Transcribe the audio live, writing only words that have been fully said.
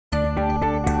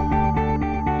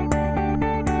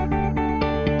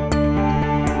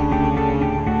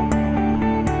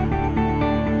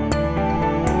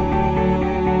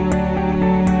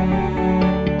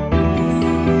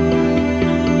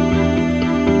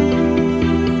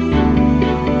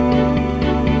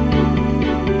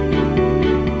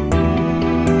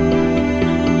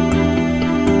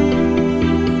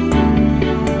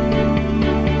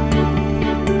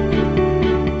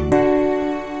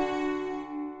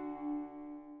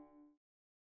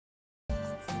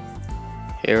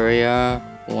Here we are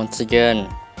once again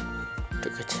to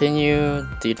continue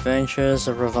the adventures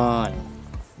of Rivan.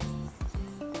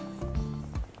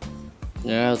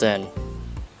 Now then,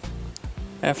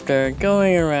 after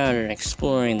going around and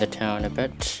exploring the town a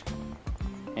bit,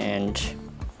 and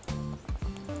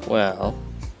well,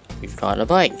 we've got a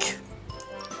bike.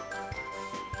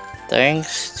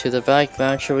 Thanks to the bike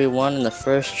voucher we won in the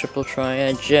first Triple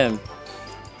Triad gym,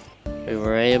 we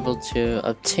were able to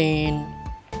obtain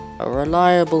a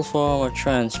reliable form of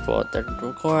transport that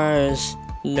requires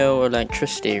no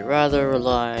electricity, rather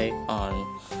rely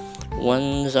on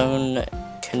one's own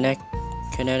kinetic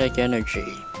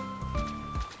energy.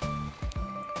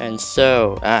 And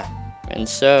so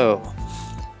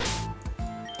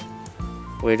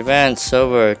we advance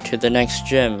over to the next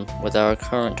gym with our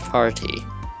current party.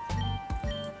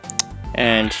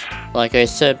 And like I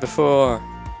said before,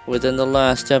 within the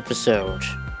last episode,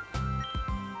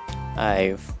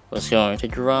 I was going to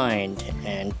grind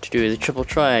and to do the Triple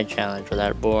Triad challenge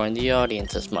without boring the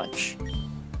audience as much.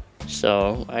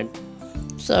 So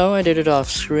I did it off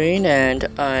screen, and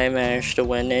I managed to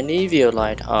win an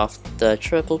Eviolite off the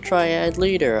Triple Triad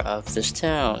leader of this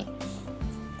town.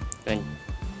 And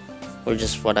which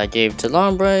is what I gave to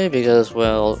Lombre because,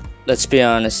 well, let's be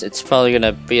honest, it's probably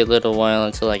gonna be a little while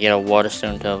until I get a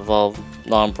Waterstone to evolve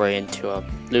Lombre into a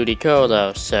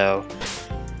Ludicolo, so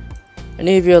an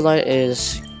Eviolite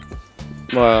is,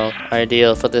 well,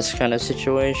 ideal for this kind of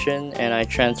situation, and I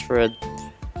transferred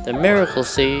the Miracle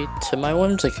Seed to my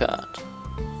Whimsicott.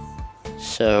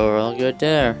 So we're all good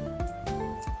there.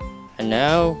 And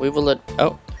now we will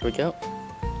oh, here we go.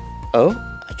 Oh,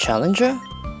 a challenger?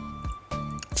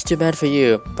 It's too bad for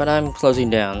you, but I'm closing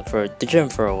down for the gym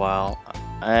for a while.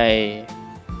 I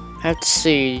have to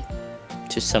see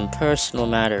to some personal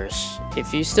matters.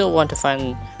 If you still want to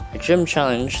find a gym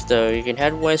challenge, though, you can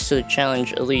head west to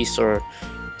challenge Elise or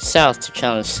south to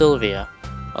challenge Sylvia.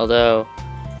 Although,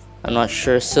 I'm not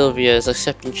sure Sylvia is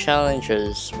accepting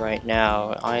challenges right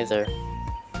now either.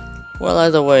 Well,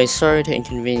 either way, sorry to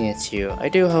inconvenience you. I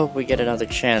do hope we get another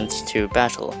chance to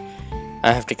battle.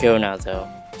 I have to go now, though.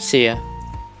 See ya.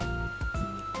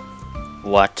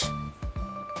 What?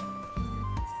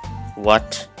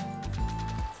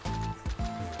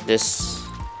 This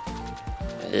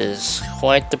is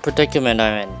quite the predicament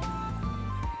I'm in.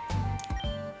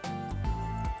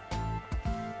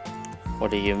 What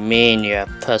do you mean you have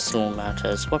personal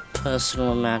matters? What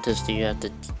personal matters do you have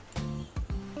to...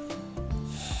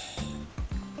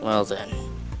 Well then.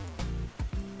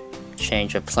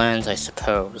 Change of plans, I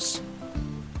suppose.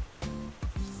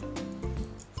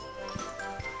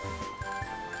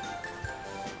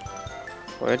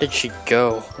 Where did she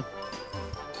go?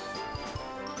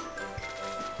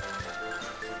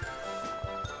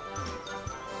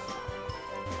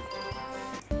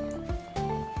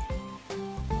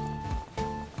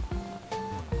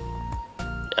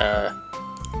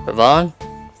 Rivan?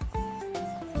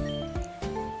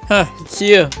 Huh, it's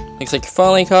you. Looks like you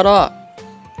finally caught up.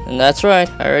 And that's right,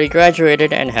 I already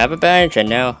graduated and have a badge, and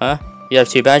now, huh? You have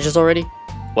 2 badges already?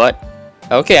 What?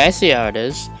 Okay, I see how it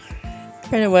is.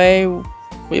 Anyway,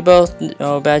 we both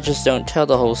know badges don't tell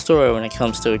the whole story when it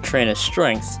comes to a trainer's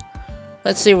strength.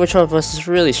 Let's see which one of us is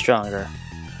really stronger.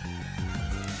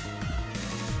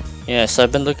 Yes,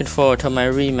 I've been looking forward to my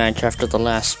rematch after the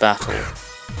last battle.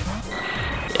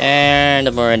 And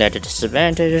I'm already at a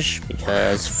disadvantage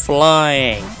because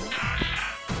flying.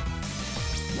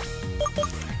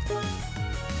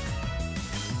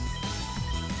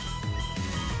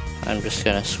 I'm just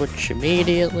gonna switch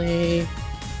immediately.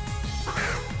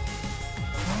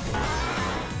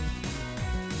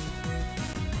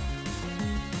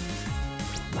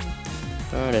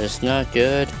 Oh, that is not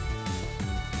good.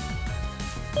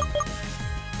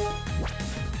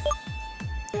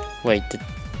 Wait,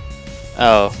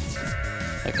 oh.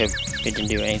 Okay, he didn't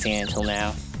do anything until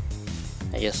now.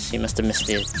 I guess he must have missed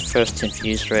the first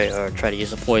infused ray or tried to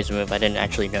use a poison move I didn't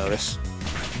actually notice.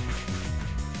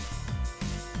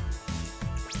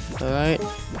 Alright,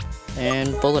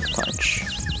 and Bullet Punch,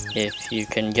 if you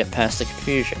can get past the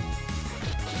confusion.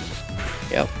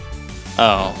 Yep.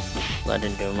 Oh, that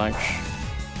didn't do much.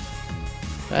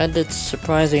 That did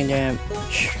surprising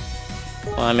damage.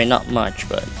 Well, I mean, not much,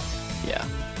 but yeah.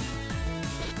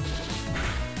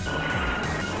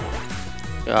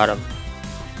 Got him.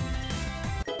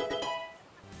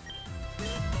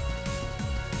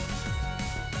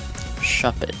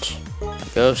 Shuppet, a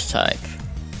ghost type.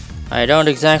 I don't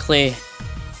exactly...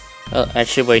 Well,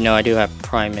 actually, wait, no, I do have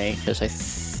Primate, because I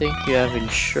think you have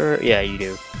Insure... Yeah, you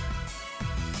do.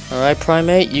 Alright,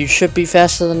 Primate, you should be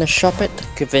faster than a Shuppet,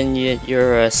 given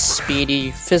you're a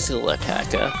speedy physical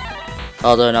attacker.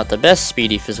 Although not the best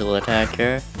speedy physical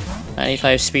attacker,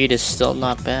 95 speed is still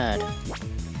not bad.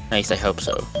 At least I hope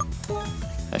so.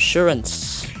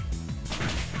 Assurance.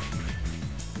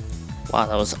 Wow,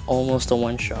 that was almost a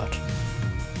one-shot.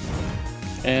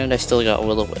 And I still got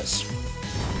Will-O-Wisp.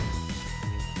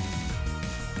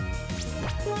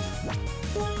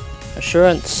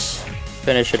 Assurance.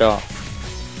 Finish it off.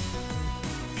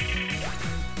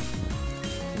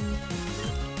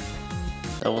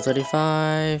 Level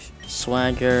 35.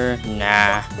 Swagger.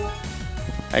 Nah.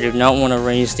 I do not want to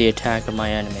raise the attack of my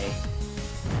enemy.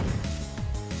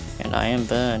 And I am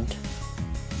burned.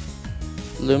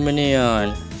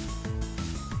 Lumineon.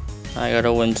 I got a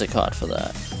Whimsicott for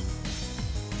that.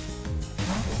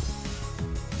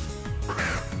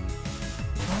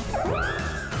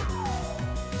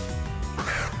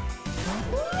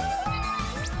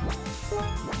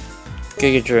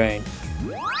 Giga Drain.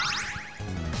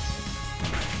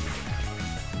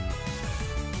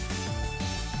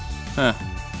 Huh.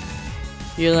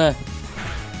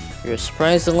 You're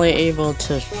surprisingly able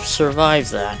to survive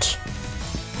that.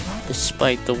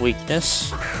 Despite the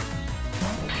weakness.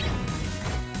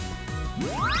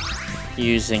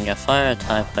 Using a fire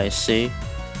type, I see.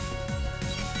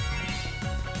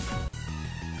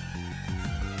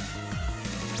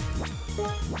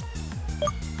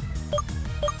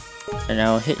 And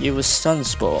I'll hit you with Stun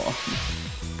Spore.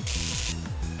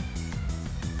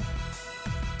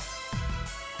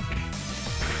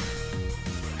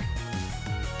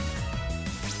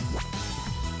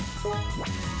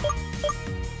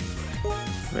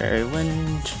 Fairy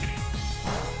Wind.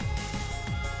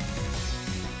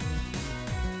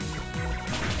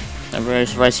 I'm very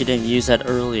surprised you didn't use that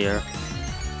earlier.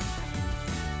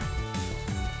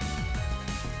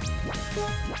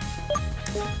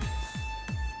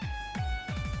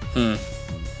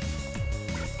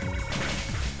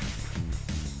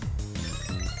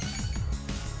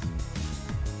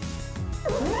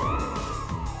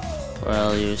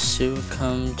 Well, you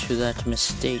succumb to that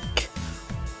mistake.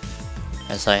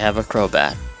 As I have a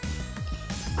Crobat.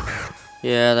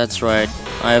 Yeah, that's right.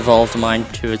 I evolved mine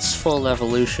to its full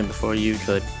evolution before you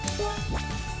could.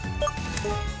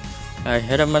 I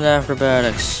hit him with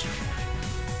acrobatics.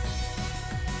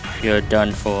 You're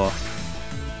done for.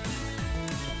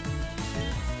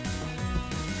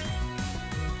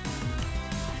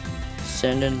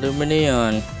 Send in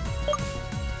Lumineon.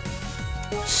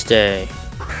 Stay.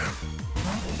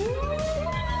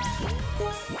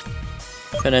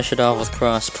 Finish it off with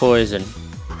Cross Poison.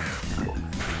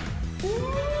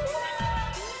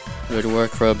 Good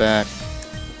work, Crobat.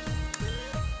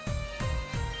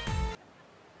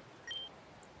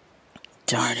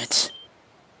 Darn it.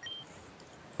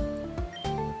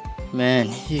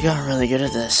 Man, you got really good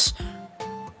at this.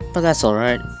 But that's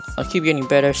alright. I'll keep getting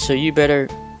better, so you better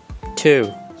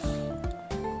too.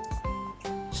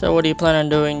 So what do you plan on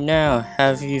doing now?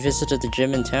 Have you visited the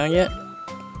gym in town yet?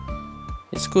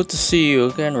 It's good to see you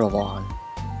again, Rivan.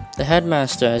 The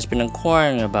headmaster has been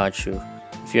inquiring about you.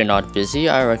 If you're not busy,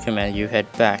 I recommend you head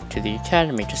back to the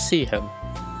academy to see him.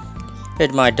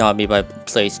 It might not be my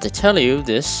place to tell you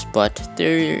this, but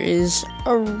there is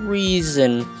a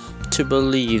reason to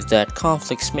believe that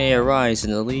conflicts may arise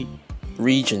in the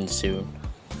region soon.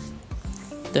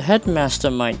 The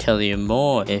headmaster might tell you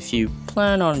more. If you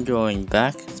plan on going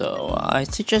back, though, I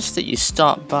suggest that you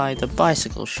stop by the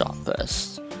bicycle shop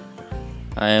first.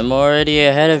 I am already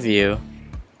ahead of you.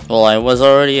 Well, I was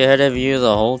already ahead of you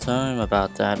the whole time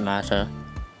about that matter.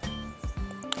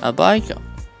 A bike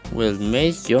will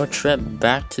make your trip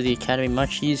back to the academy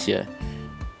much easier.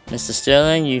 Mr.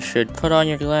 Sterling, you should put on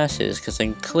your glasses, because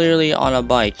I'm clearly on a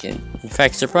bike. In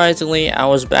fact, surprisingly, I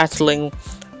was battling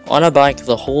on a bike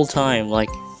the whole time, like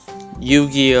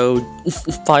Yu-Gi-Oh!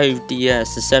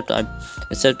 5DS,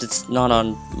 except it's not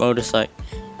on motorcycle.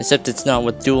 Except it's not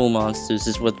with dual monsters,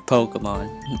 it's with Pokemon.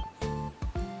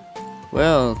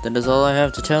 Well, that is all I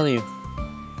have to tell you.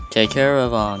 Take care,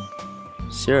 Rivan.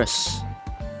 Cirrus,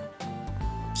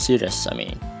 I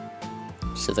mean.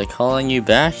 So they're calling you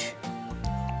back?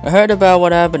 I heard about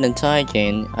what happened in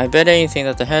Taigane. I bet anything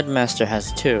that the headmaster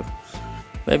has too.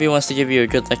 Maybe he wants to give you a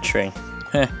good lecturing.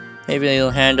 Maybe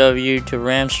he'll hand over you to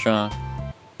Ramstrong.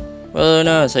 Well, who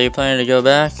knows? Are you planning to go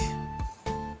back?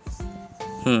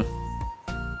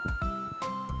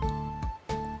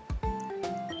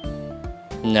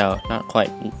 No, not quite.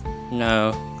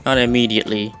 No, not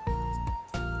immediately.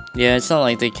 Yeah, it's not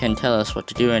like they can tell us what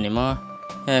to do anymore.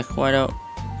 Heck, why don't...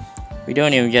 We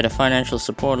don't even get a financial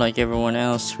support like everyone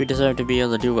else. We deserve to be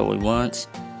able to do what we want.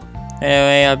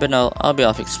 Anyway, I'll be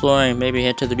off exploring. Maybe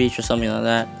head to the beach or something like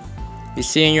that. Be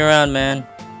seeing you around, man.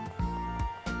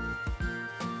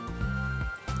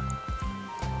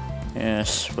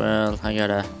 Yes, well, I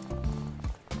gotta...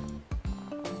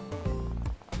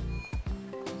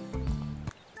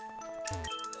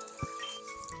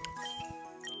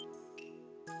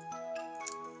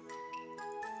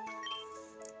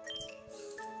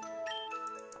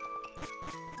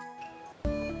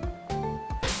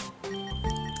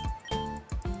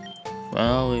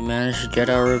 Well, we managed to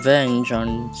get our revenge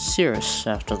on Cirrus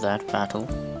after that battle.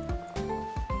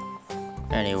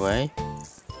 Anyway,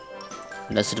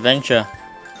 let's adventure.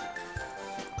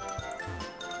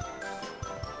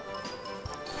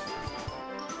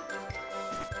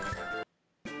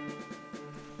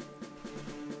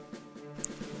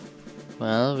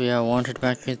 Well, we are wanted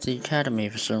back at the academy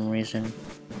for some reason.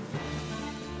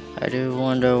 I do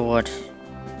wonder what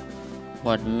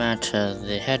matter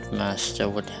the headmaster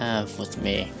would have with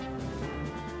me.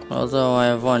 Although I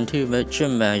have won 2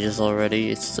 gym badges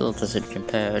already, it still doesn't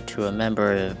compare to a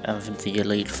member of the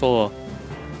Elite Four.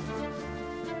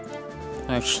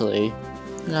 Actually,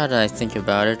 now that I think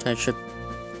about it, I should...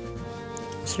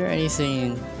 Is there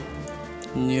anything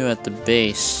new at the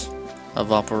base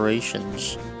of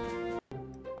operations?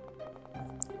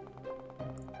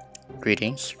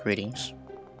 Greetings, greetings.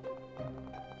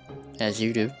 As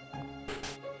you do.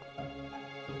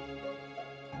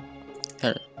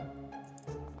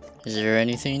 Is there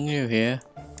anything new here?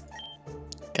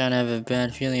 Kinda have a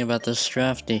bad feeling about this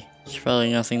drafty. It's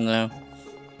probably nothing though.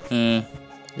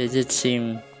 They did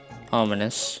seem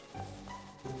ominous.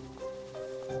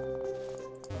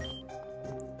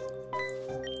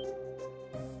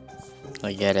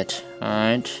 I get it.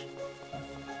 Alright.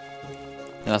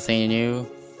 Nothing new.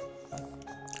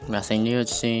 Nothing new it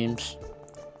seems.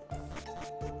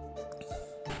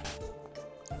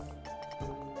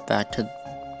 Back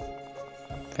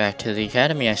to the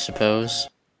academy, I suppose.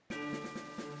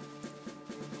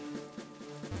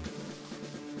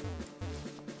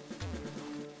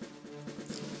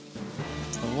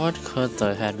 What could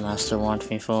the headmaster want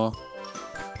me for?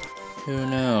 Who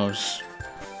knows?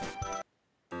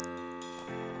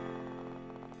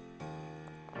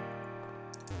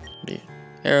 Hey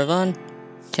Rivan,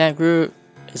 Cat Groot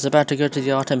is about to go to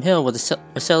the Autumn Hill where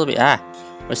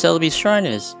Celebi's shrine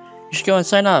is. You should go and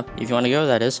sign up, if you want to go,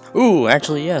 that is. Ooh,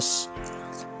 actually, yes.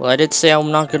 Well, I did say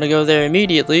I'm not gonna go there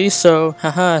immediately, so,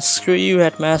 haha, screw you,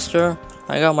 Headmaster.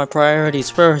 I got my priorities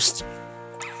first.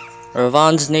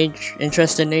 Rivan's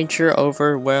interest in nature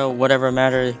over, well, whatever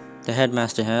matter the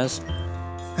Headmaster has.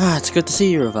 It's good to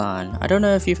see you, Rivan. I don't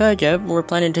know if you've heard yet, but we're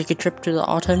planning to take a trip to the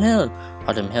Autumn Hill.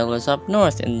 Autumn Hill is up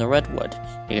north in the Redwood.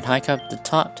 You can hike up to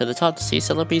the top to see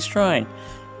Celebi's shrine.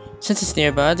 Since it's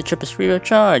nearby, the trip is free of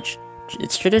charge.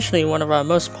 It's traditionally one of our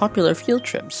most popular field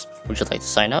trips. Would you like to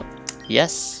sign up?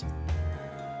 Yes.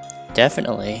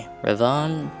 Definitely.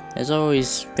 Rivan has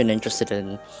always been interested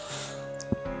in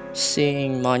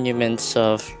seeing monuments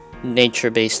of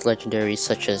nature-based legendaries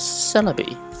such as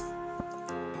Celebi.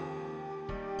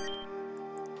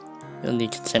 You'll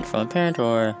need consent from a parent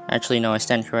or... Actually, no, I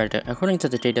stand corrected. According to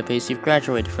the database, you've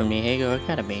graduated from Nimagale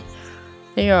Academy.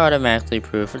 They are automatically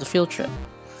approved for the field trip.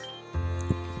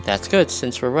 That's good,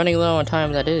 since we're running low on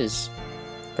time, that is.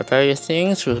 Prepare your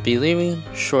things, we'll be leaving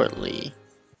shortly.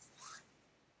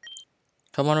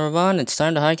 Come on, Rivan, it's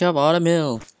time to hike up Autumn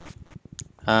Hill.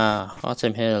 Ah,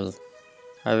 Autumn Hill.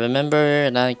 I remember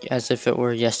it like as if it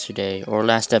were yesterday, or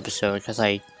last episode,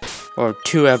 or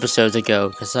 2 episodes ago,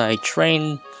 because I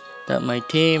trained up my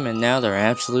team, and now they're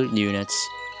absolute units.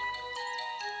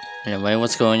 Anyway,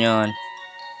 what's going on?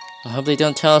 I hope they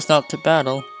don't tell us not to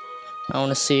battle. I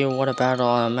want to see what a battle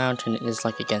on a mountain is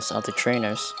like against other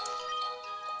trainers.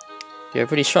 You're a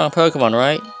pretty strong Pokemon,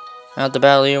 right? I'll have to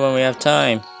battle you when we have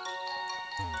time.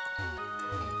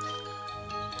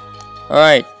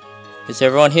 Alright, is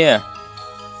everyone here?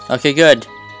 Okay, good.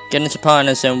 Get into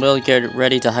partners and we'll get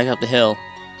ready to hike up the hill.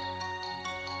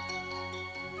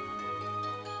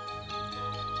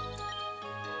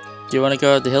 Do you want to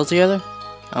go up the hill together?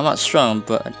 I'm not strong,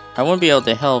 but I won't be able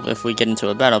to help if we get into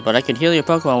a battle, but I can heal your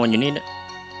Pokemon when you need it.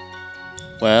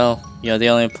 Well, you're the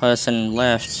only person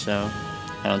left, so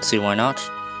I don't see why not.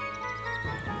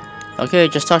 Okay,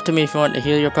 just talk to me if you want to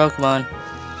heal your Pokemon.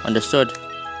 Understood.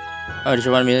 Oh, did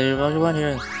you want me to heal your Pokemon?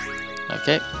 Here.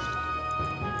 Okay.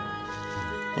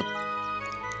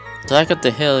 To hike up the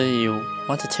hill, you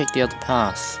want to take the other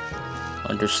path.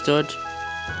 Understood.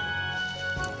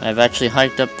 I've actually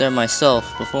hiked up there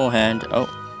myself beforehand. Oh.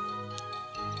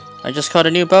 I just caught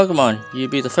a new Pokemon.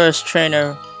 You'd be the first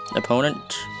trainer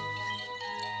opponent.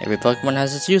 Every Pokemon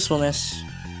has its usefulness.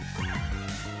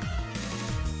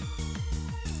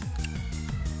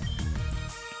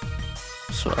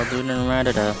 So I'll do it in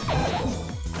Rattata.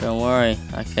 Don't worry,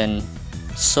 I can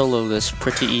solo this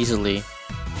pretty easily.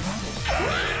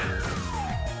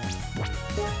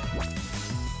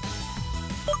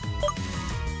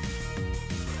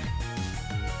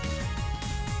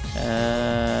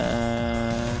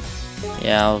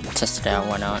 Yeah, I'll test it out,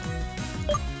 why not?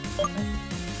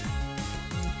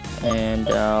 And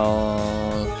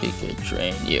I'll Giga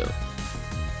Drain you.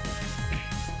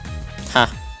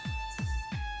 Ha!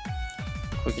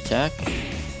 Quick attack.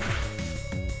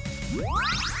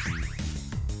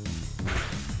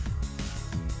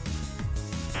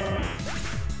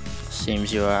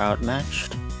 Seems you are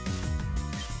outmatched.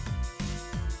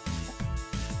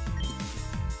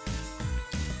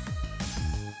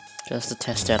 Just to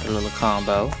test out a little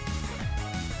combo.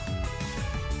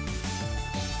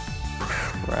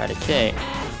 Eradicate.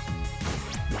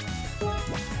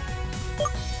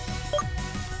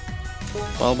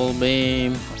 Bubble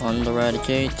Beam on the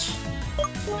Eradicate.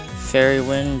 Fairy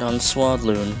Wind on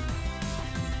Swadloon.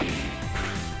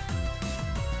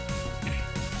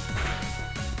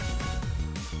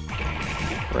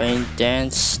 Rain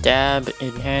Dance Stab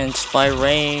enhanced by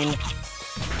Rain.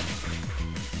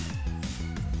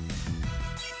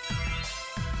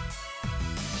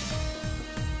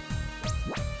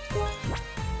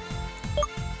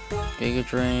 Giga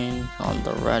Drain on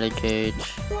the Eradicate.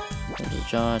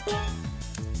 Jot.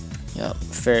 Yep,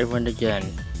 Fairy Wind again.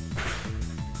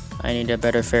 I need a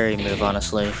better fairy move,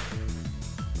 honestly.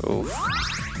 Oof.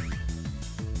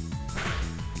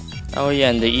 Oh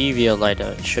yeah, and the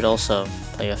Eviolite should also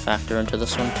play a factor into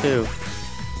this one too.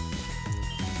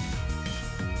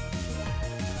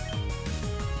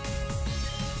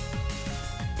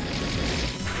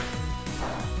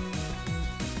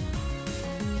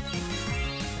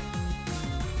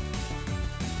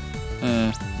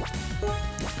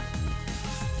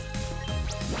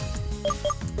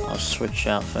 I'll switch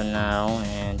out for now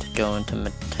and go into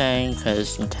Mutiny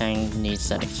because Mutiny needs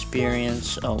that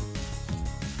experience. Oh,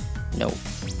 no,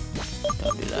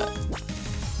 don't do that.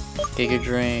 Giga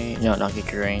Drain, no, not Giga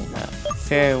Drain.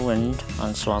 Fairy Wind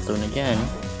on Swadloon again.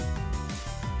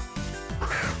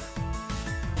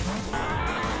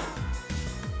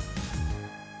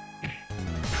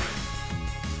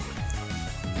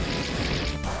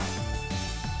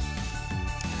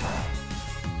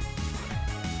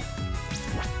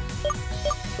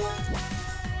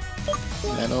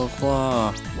 Metal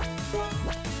Claw.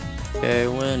 Fairy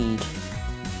Wind.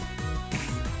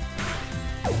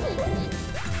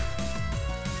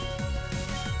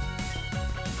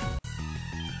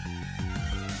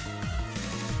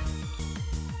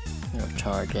 No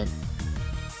target.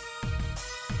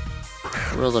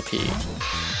 Millipede.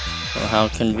 Oh, how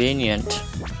convenient.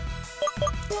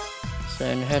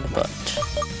 Sand Headbutt.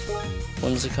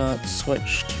 Whimsicott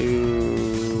switch to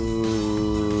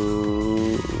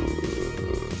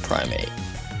Primate.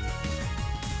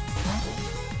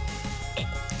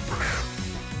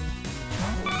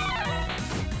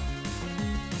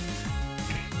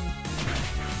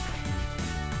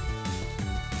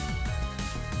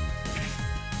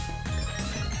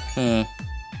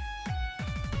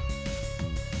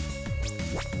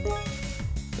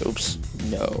 Oops,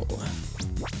 no.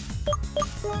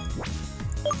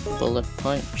 Bullet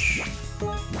Punch.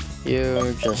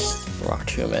 You're just Rock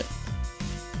Tomb it.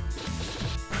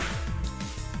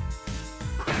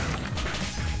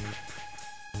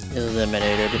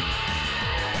 Eliminated.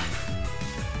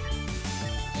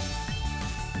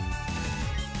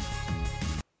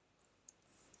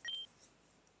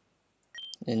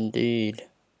 Indeed.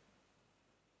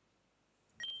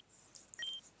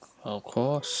 Of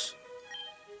course.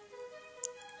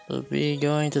 We'll be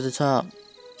going to the top.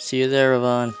 See you there,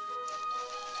 Rivan.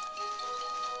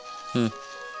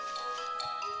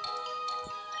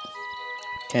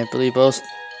 Can't believe both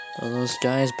of those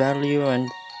guys battled you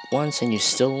once and you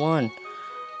still won.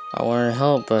 I wanted to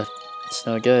help, but it's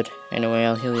no good. Anyway,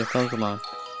 I'll heal your Pokemon.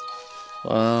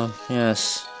 Well,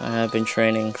 yes, I have been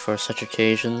training for such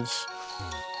occasions.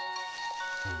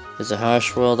 There's a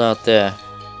harsh world out there.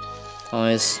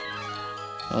 Only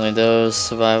those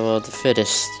survival of the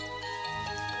fittest.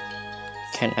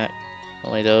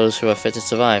 Only those who are fit to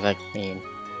survive, I mean,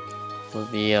 will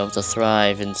be able to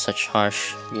thrive in such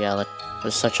harsh reality.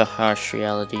 With such a harsh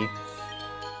reality.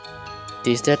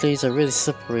 These deadlies are really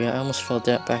slippery. I almost fell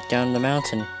back down the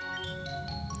mountain.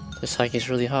 This hike is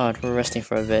really hard. We're resting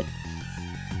for a bit.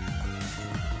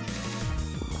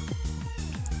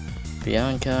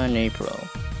 Bianca and April.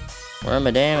 We're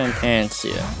Madame and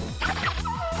Pansia.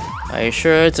 Are you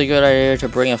sure it's a good idea to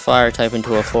bring a fire type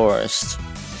into a forest?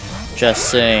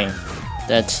 Just saying.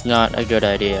 That's not a good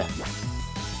idea.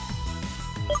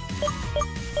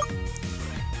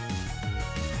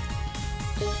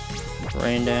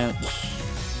 Rain Dance.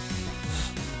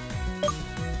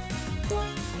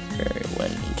 Fairy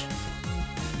Wind.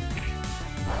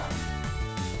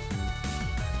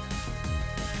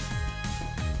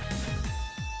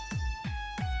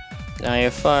 Now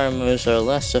your fire moves are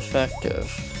less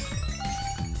effective.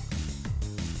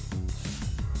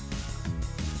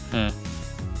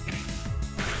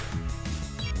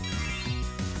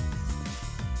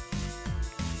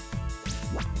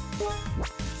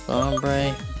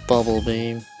 Ombre, Bubble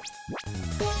Beam.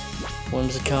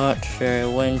 Whimsicott, Fairy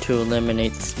Wind to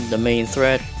eliminate the main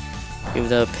threat. Even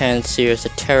though Panseer is a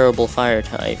terrible fire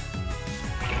type.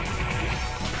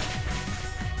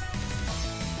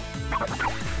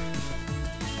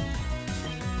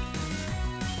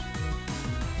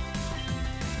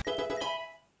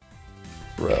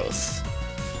 Growth.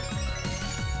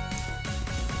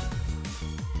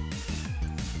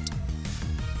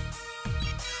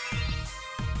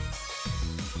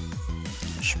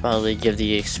 Should probably give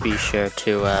the XP share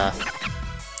to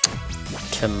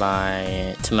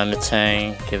my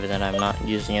Mutiny, given that I'm not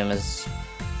using him as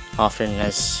often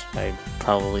as I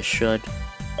probably should.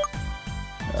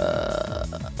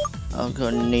 I'll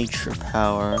go Nature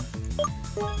Power.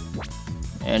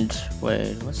 And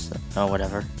wait, what's that? Oh,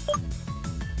 whatever.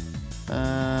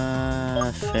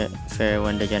 Fairy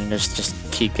Wind again. Just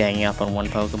keep ganging up on one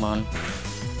Pokemon.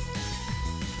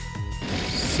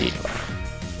 Seed Bomb.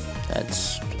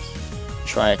 That's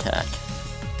Tri-Attack.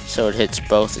 So it hits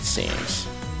both, it seems.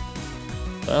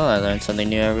 Well, I learned something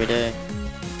new every day.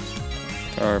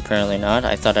 Or apparently not.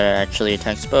 I thought it actually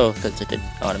attacks both because it did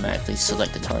automatically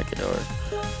select the target, or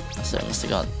so I must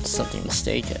have got something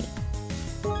mistaken.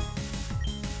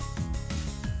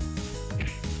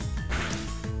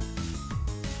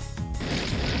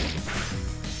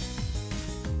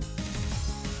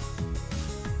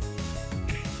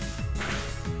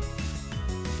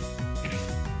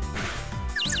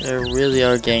 They really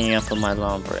are ganging up on my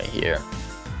Lombre here.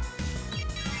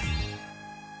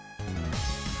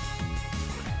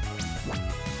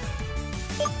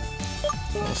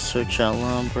 I'll switch out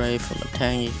Lombre for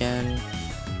Mutiny again.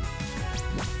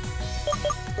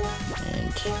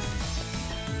 And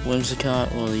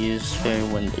Whimsicott will use Fairy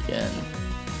Wind again.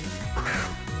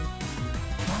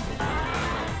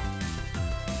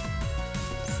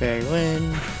 Fairy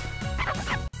Wind.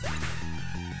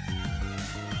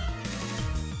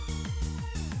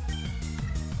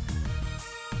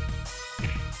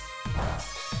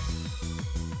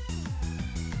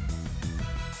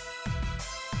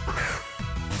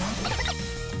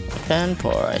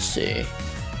 Panpour, I see.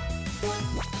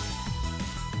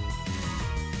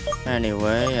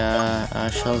 Anyway, I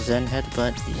shall Zen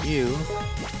Headbutt you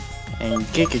and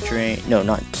Giga Drain. No,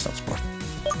 not Sport.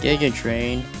 Giga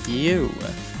Drain you.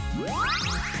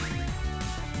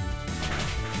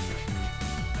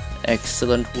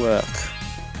 Excellent work.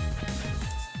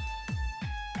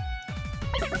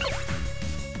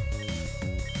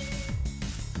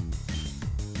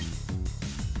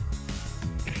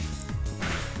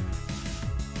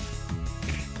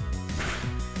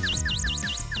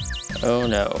 Oh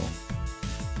no.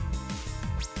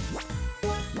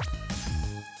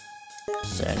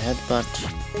 Zen Headbutt.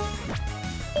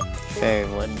 Fairy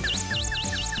Wind.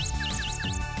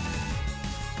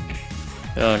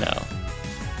 Oh no.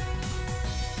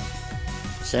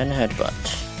 Zen Headbutt.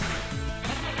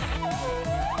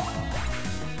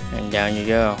 And down you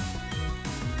go.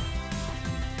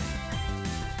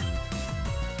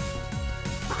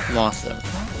 Mothim.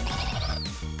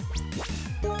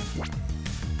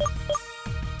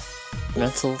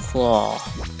 Metal Claw.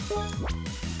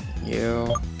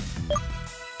 You.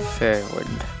 Fairy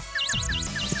Wind.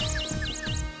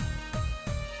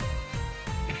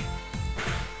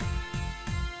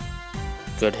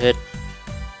 Good hit.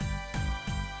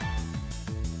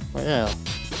 Well,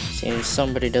 seems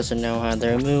somebody doesn't know how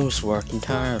their moves work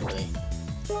entirely.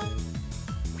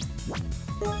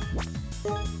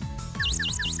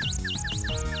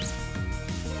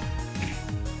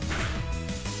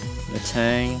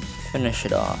 Mutiny, finish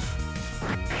it off.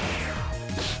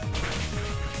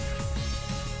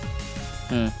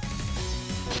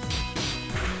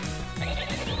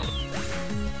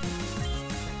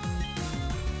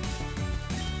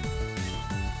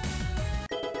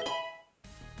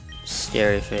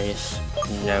 Scary Face.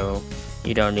 No,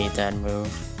 you don't need that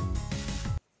move.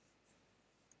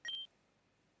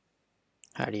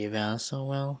 How do you balance so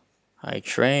well? I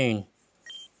train.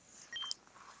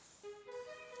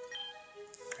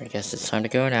 I guess it's time to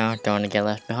go now. Don't want to get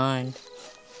left behind.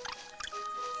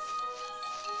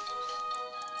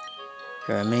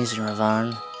 You're amazing,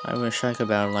 Rivan. I wish I could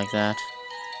battle like that.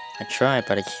 I try,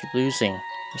 but I keep losing.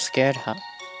 I'm scared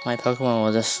my Pokemon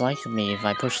will dislike me if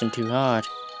I push them too hard.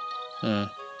 I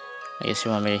guess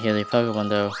you want me to heal your Pokemon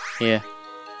though. Here.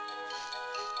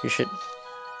 You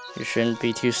shouldn't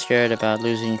be too scared about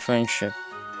losing friendship.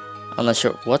 Unless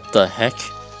you're— what the heck?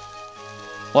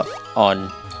 What on?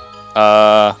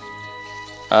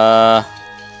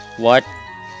 What?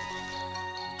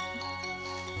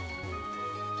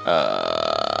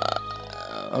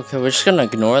 Okay, we're just gonna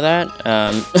ignore that.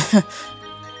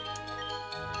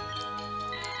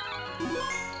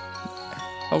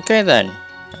 Okay then.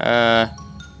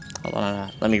 Hold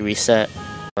on, let me reset.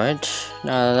 Right,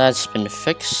 now that that's been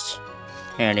fixed.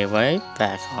 Anyway,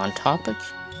 back on topic.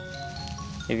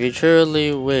 If you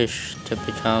truly wish to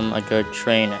become a good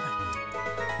trainer,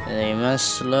 then you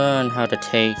must learn how to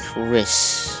take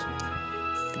risks.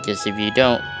 Because if you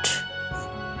don't,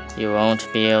 you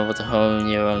won't be able to hone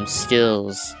your own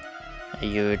skills.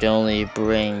 You would only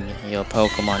bring your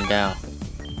Pokemon down.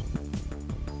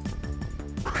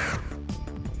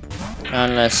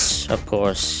 Unless, of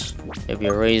course, if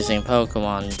you're raising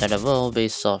Pokemon that evolve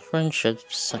based off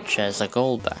friendships, such as a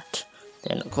Golbat,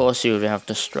 then of course you would have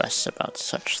to stress about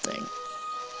such thing.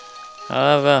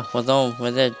 However, with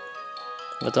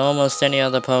almost any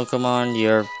other Pokemon,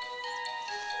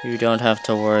 you don't have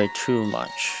to worry too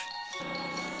much.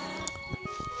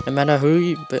 No matter who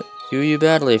you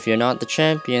battle, if you're not the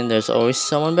champion, there's always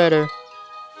someone better.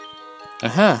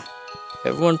 Aha!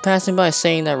 Everyone passing by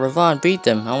saying that Rivan beat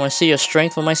them. I want to see your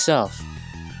strength for myself.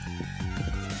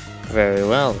 Very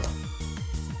well.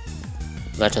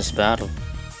 Let us battle.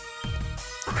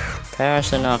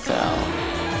 Paris and Nimagale.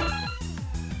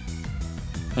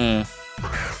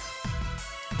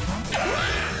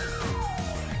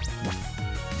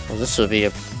 Well, this will be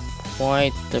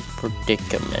quite the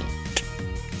predicament.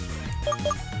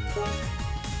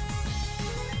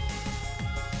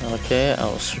 Okay,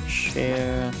 I'll switch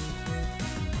here.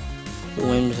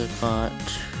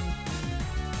 Whimsicott.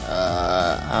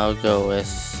 I'll go with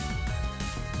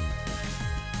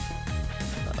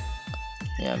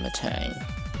Mutiny.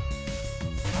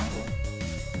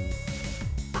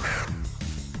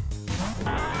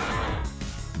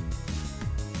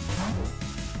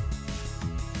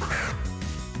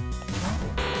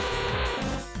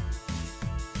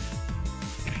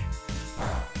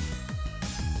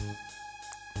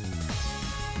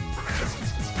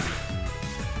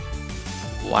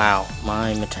 Wow,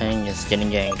 my Mutiny is getting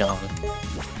ganked on.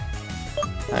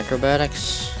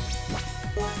 Acrobatics,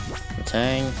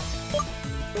 Mutiny,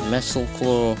 Missile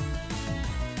Claw.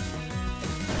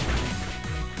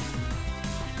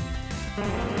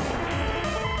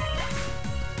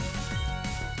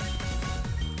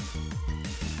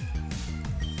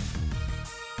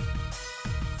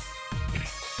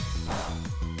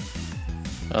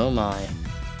 Oh my.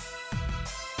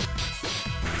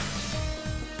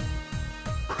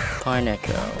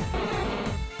 Pineco.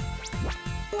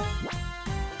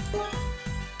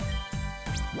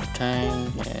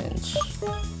 Tang and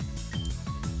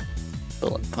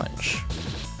Bullet Punch.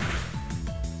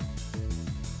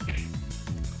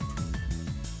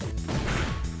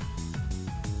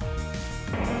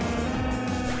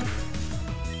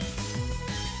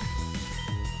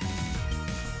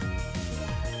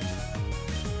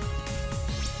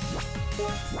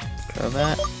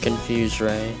 Crobat, Confuse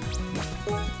Ray.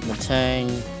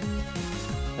 Mutiny,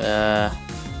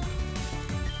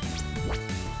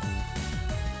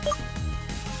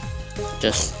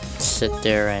 just sit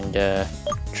there and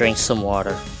drink some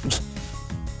water.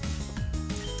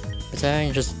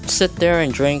 Mutiny, just sit there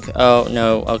and drink. Oh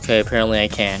no, okay, apparently I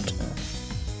can't.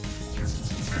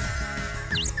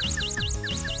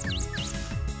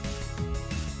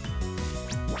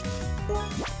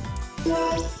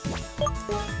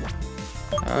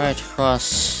 Alright,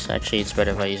 Cross. Actually, it's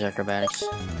better if I use Acrobatics.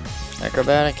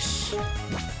 Acrobatics.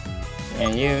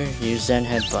 And you use Zen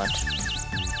Headbutt.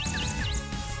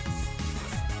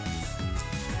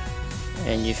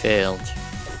 And you failed.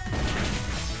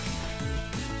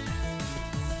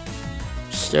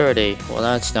 Sturdy. Well,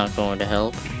 that's not going to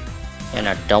help. In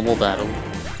a double battle.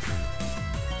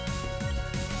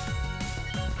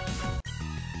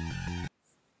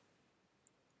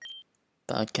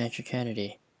 Podcatcher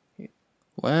Kennedy.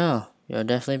 Well, you're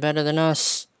definitely better than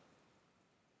us.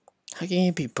 How can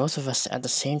you beat both of us at the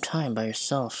same time by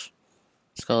yourself?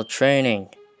 It's called training.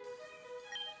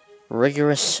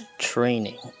 Rigorous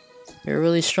training. You're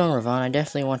really strong, Rivan. I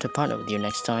definitely want to partner with you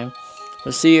next time.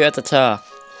 We'll see you at the top.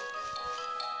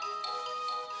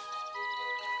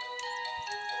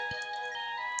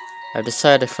 I've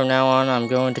decided from now on I'm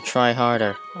going to try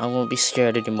harder. I won't be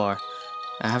scared anymore.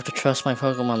 I have to trust my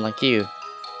Pokemon like you.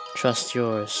 Trust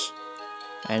yours.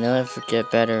 I never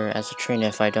get better as a trainer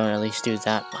if I don't at least do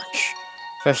that much.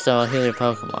 First I'll heal your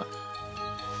Pokemon.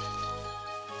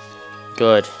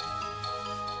 Good.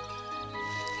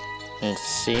 And it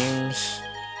seems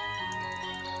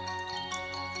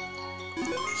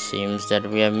that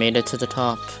we have made it to the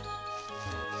top.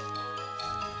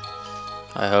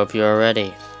 I hope you are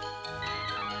ready.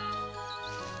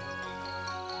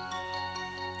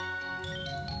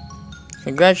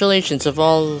 Congratulations of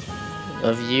all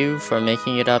of you for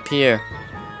making it up here.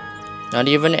 Not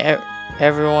even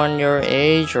everyone your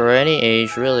age or any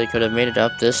age really could have made it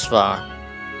up this far.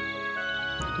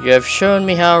 You have shown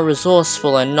me how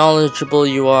resourceful and knowledgeable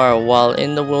you are while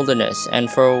in the wilderness, and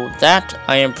for that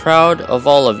I am proud of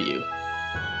all of you.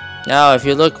 Now if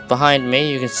you look behind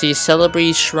me, you can see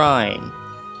Celebi's Shrine.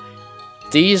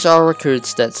 These are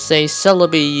records that say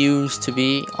Celebi used to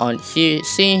be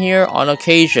seen here on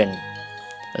occasion.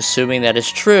 Assuming that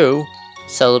is true,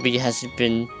 Celebi has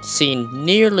been seen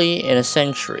nearly in a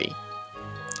century.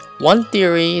 One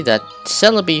theory that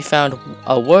Celebi found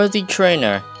a worthy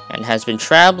trainer and has been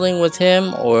traveling with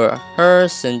him or her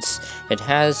since it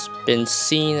has been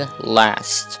seen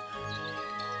last.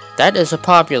 That is a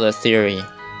popular theory,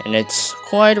 and it's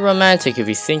quite romantic if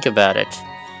you think about it.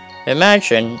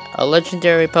 Imagine a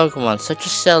legendary Pokemon such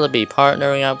as Celebi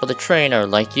partnering up with a trainer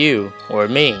like you or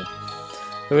me.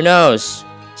 Who knows?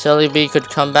 Celebi could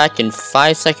come back in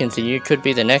 5 seconds and you could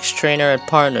be the next trainer it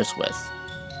partners with.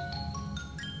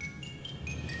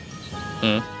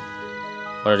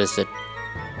 What is it?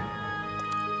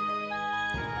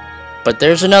 But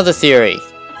there's another theory,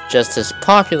 just as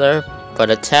popular, but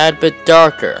a tad bit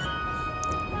darker.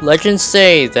 Legends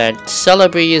say that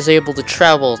Celebi is able to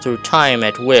travel through time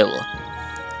at will.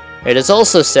 It is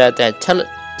also said that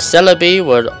Celebi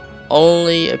would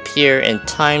only appear in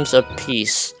times of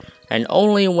peace, and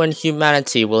only when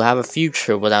humanity will have a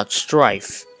future without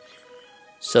strife.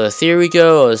 So the theory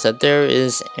goes that there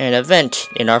is an event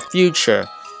in our future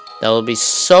that will be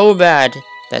so bad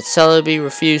that Celebi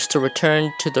refused to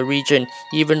return to the region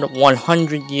even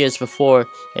 100 years before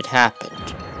it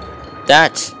happened.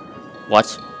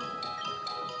 What?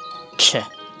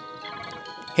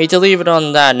 Hate to leave it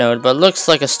on that note, but looks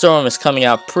like a storm is coming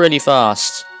out pretty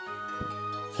fast.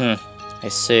 I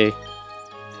see.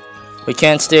 We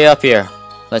can't stay up here.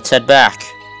 Let's head back.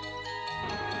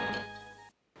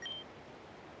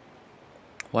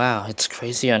 Wow, it's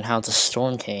crazy on how the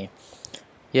storm came.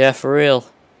 Yeah, for real.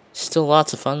 Still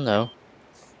lots of fun though.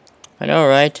 I know,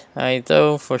 right? I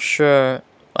thought for sure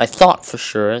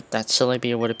that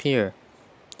Celebi would appear.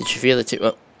 Did you feel it too?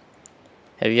 Oh.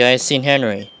 Have you guys seen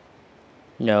Henry?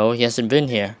 No, he hasn't been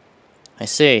here. I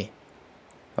see.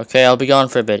 Okay, I'll be gone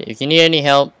for a bit. If you need any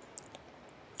help,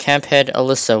 Camp Head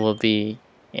Alyssa will be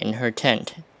in her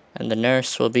tent, and the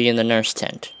nurse will be in the nurse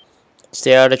tent.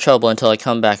 Stay out of trouble until I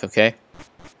come back, okay?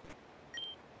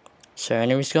 Sir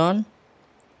Henry's gone?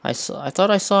 I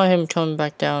thought I saw him coming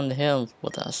back down the hill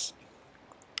with us.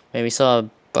 Maybe he saw a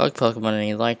bug Pokemon and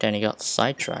he liked it and he got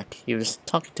sidetracked. He was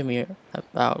talking to me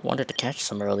about wanted to catch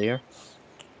some earlier.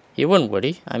 He wouldn't, would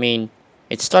he? I mean,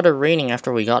 it started raining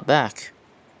after we got back.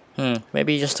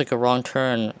 Maybe he just took a wrong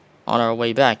turn on our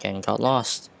way back and got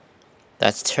lost.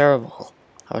 That's terrible.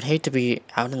 I would hate to be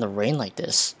out in the rain like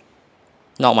this.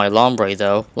 Not my Lombre,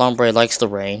 though. Lombre likes the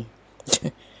rain.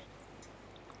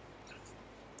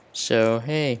 So,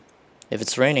 hey, if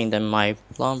it's raining, then my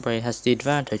Lombre has the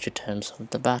advantage in terms of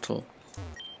the battle.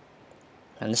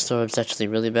 And the storm's actually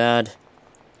really bad.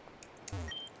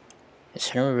 Is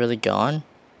Henry really gone?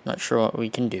 Not sure what we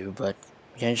can do, but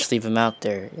we can't just leave him out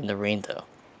there in the rain, though.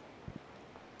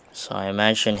 So I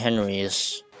imagine Henry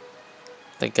is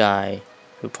the guy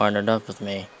who partnered up with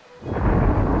me.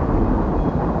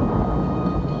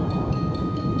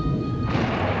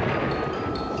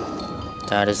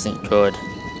 That isn't good.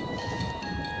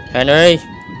 Henry?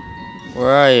 Where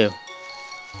are you?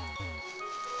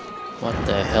 What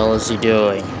the hell is he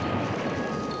doing?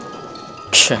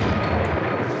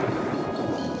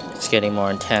 It's getting more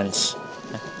intense.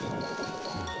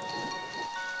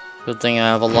 Good thing I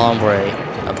have a Lombre,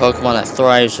 a Pokemon that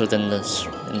thrives within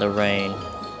the rain.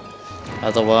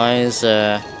 Otherwise,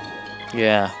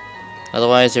 yeah.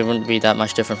 Otherwise, it wouldn't be that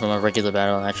much different from a regular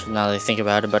battle, actually, now that I think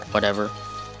about it, but whatever.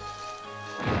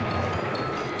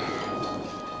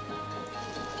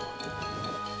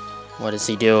 What is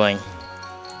he doing?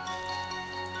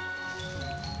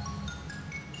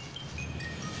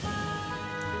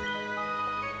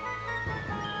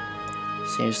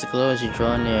 Seems to glow as you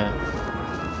draw near.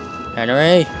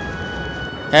 Henry?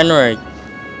 Henry!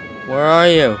 Where are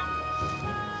you?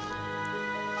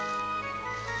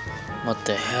 What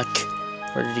the heck?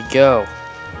 Where did he go?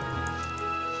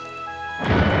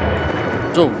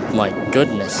 Oh my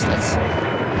goodness, that's...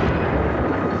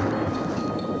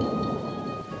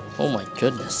 Oh my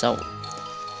goodness, that...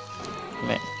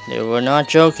 Man, they were not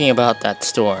joking about that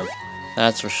storm.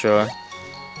 That's for sure.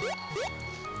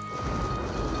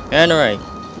 Henry,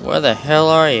 where the hell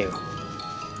are you?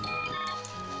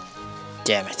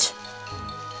 Damn it.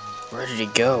 Where did he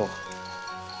go?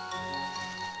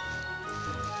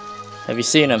 Have you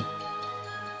seen him?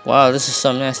 Wow, this is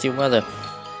some nasty weather.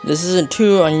 This isn't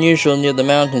too unusual near the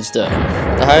mountains though.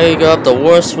 The higher you go up, the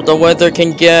worse the weather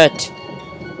can get.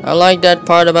 I like that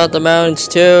part about the mountains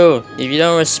too. If you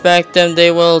don't respect them, they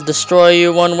will destroy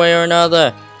you one way or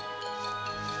another.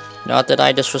 Not that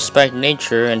I disrespect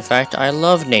nature, in fact, I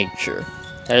love nature.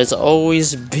 That has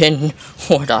always been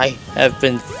what I have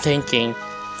been thinking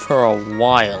for a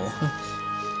while.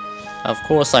 Of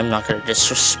course I'm not gonna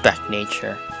disrespect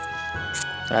nature.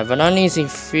 I have an uneasy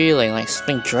feeling like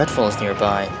something dreadful is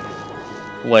nearby.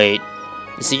 Wait,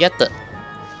 is he at the...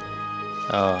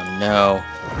 Oh no.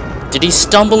 Did he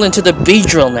stumble into the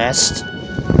beedrill nest?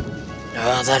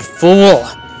 Oh, that fool!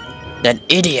 That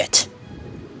idiot!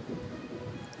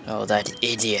 Oh, that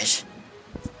idiot.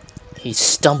 He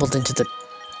stumbled into the...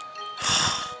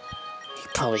 He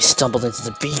probably stumbled into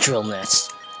the beedrill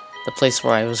nest. The place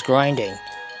where I was grinding.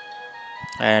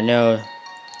 And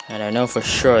I know for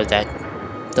sure that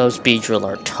those beedrill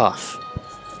are tough.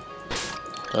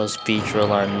 Those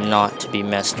beedrill are not to be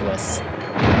messed with.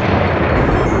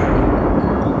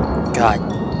 God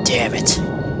damn it.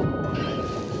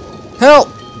 Help!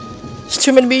 There's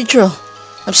too many beedrill.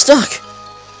 I'm stuck.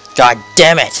 God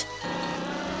damn it.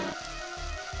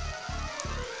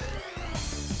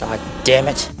 God damn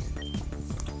it.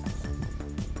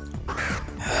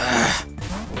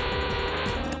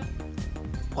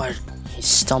 What? He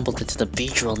stumbled into the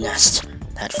beedrill nest.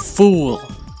 That fool!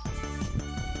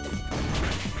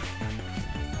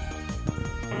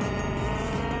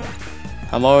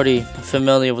 I'm already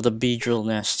familiar with the beedrill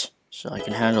nest, so I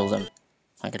can handle them.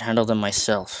 I can handle them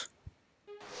myself.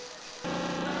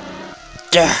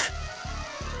 Duh!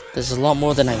 There's a lot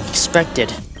more than I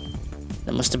expected.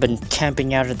 They must have been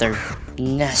camping out of their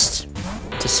nest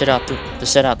to set out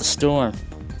the storm.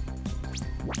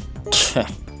 To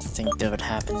think that would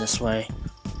happen this way.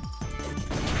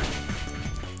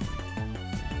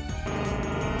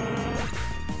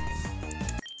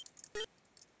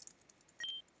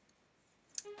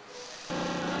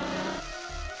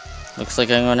 Looks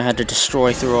like I'm gonna have to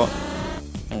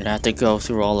I'm gonna have to go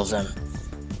through all of them.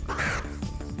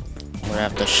 I'm gonna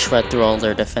have to shred through all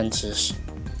their defenses.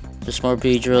 There's more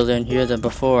beedrill in here than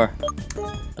before,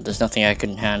 but there's nothing I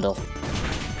couldn't handle.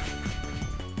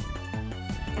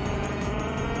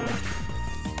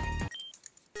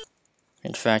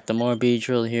 In fact, the more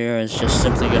beedrill here is just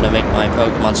simply gonna make my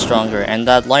Pokemon stronger, and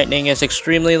that lightning is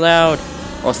extremely loud,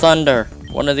 or thunder,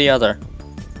 one or the other.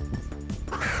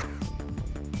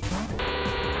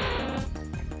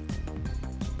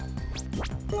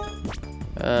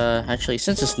 Actually,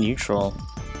 since it's neutral,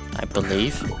 I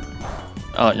believe.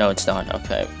 Oh, no, it's not.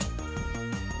 Okay.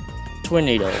 Twin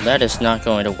Needle. That is not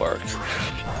going to work.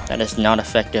 That is not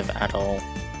effective at all.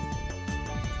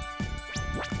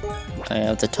 I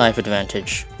have the type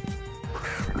advantage.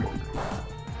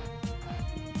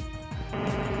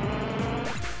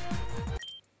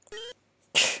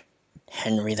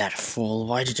 Henry, that fool.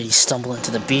 Why did he stumble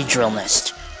into the beedrill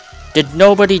nest? Did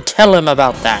nobody tell him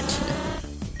about that?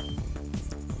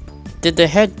 Did the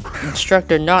head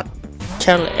instructor not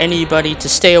tell anybody to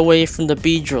stay away from the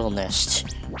beedrill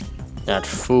nest? That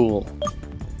fool.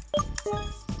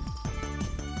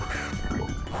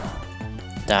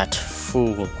 That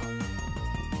fool.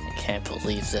 I can't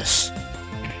believe this.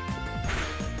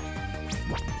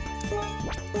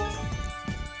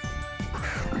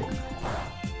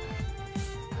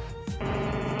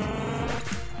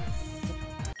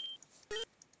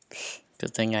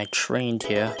 Good thing I trained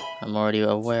here. I'm already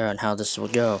aware on how this will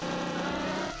go.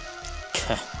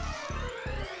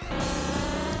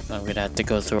 I'm gonna have to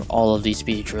go through all of these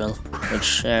beedrill,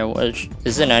 which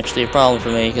isn't actually a problem for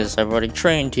me because I've already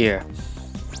trained here.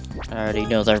 I already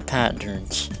know their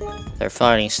patterns, their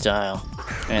fighting style,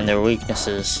 and their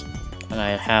weaknesses, and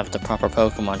I have the proper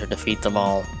Pokemon to defeat them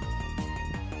all.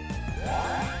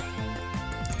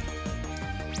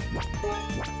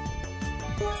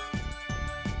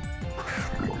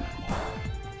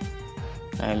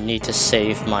 I need to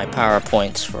save my power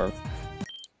points for...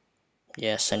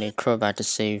 Yes, I need Crobat to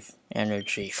save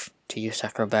energy to use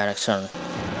acrobatics on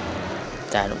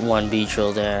that one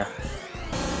beedrill there.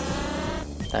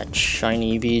 That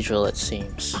shiny beedrill, it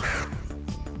seems.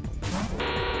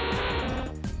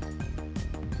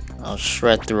 I'll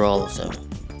shred through all of them.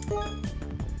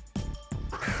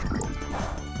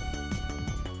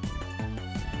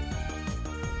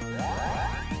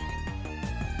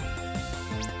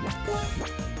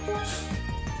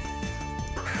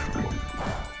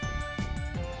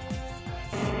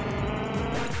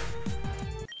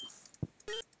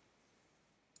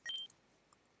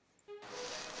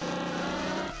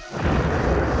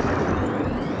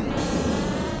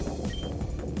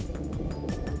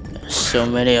 So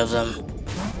many of them.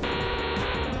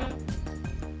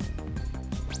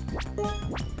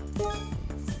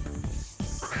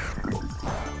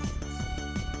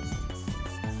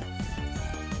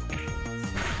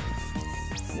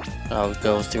 I'll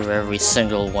go through every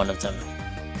single one of them.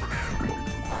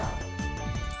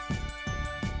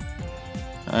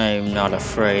 I'm not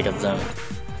afraid of them.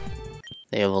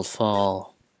 They will fall.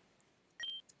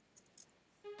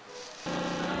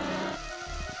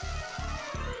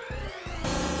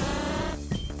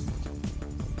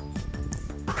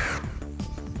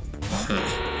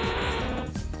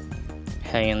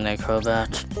 Hang in there,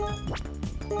 Crobat.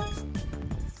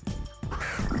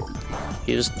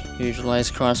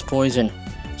 Utilize cross poison.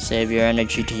 Save your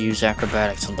energy to use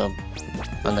acrobatics on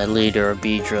the leader of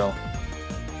Beedrill.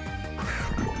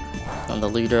 On the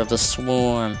leader of the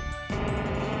swarm.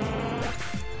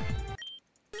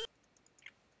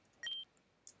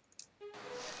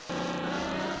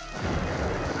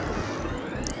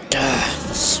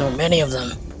 There's so many of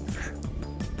them.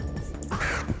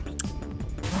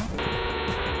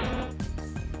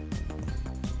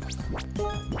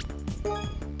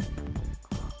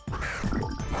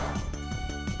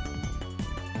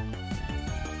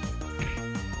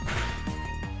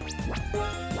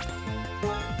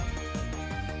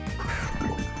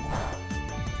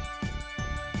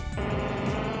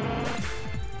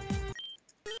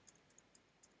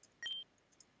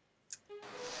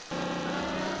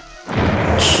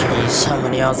 Jeez, how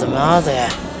many of them are there?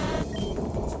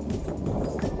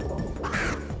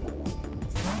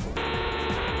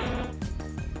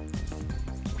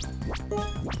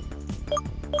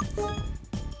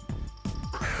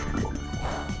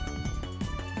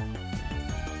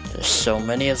 There's so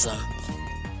many of them.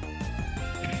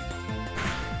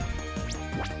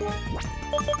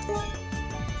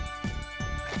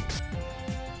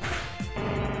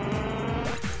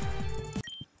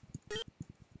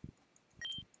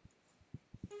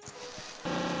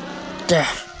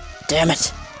 Damn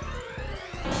it!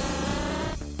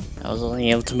 I was only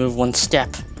able to move one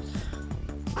step.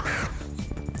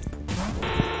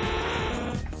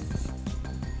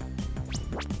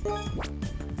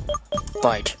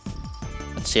 Bite.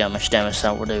 Let's see how much damage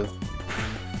that will do.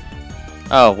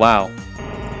 Oh, wow.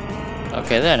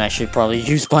 Okay, then I should probably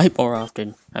use Bite more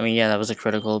often. I mean, yeah, that was a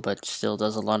critical, but still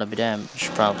does a lot of damage,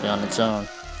 probably on its own.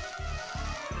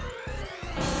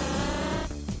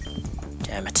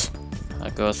 Damn it.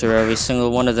 I'll go through every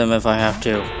single one of them if I have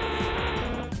to.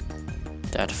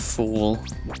 That fool.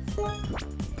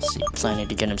 Is he planning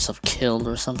to get himself killed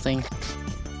or something?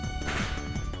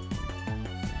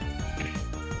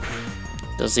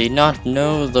 Does he not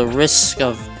know the risk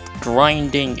of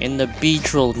grinding in the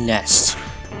Beedrill nest?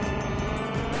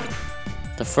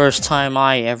 The first time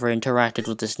I ever interacted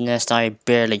with this nest, I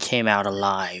barely came out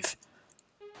alive.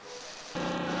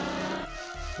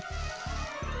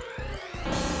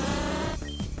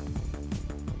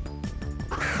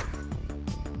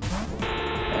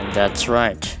 And that's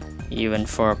right. Even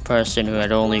for a person who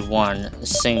had only won a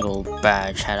single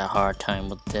badge had a hard time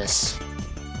with this.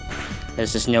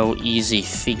 This is no easy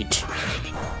feat.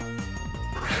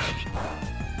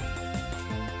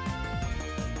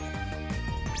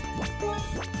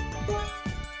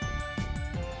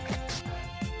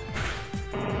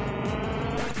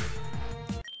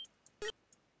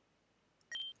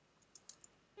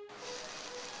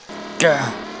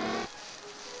 Gah.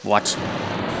 What?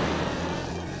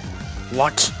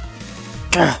 What?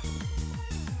 Gah.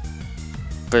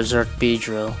 Berserk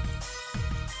Beedrill.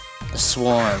 The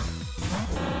swarm.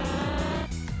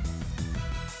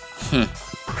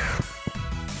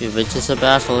 If it is a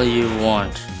battle you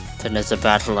want, then it's a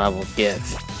battle I will give.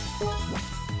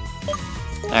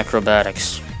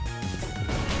 Acrobatics.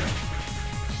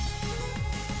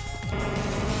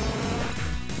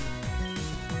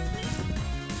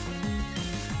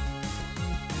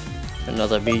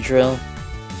 Another Beedrill.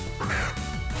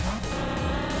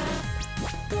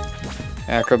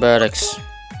 Acrobatics.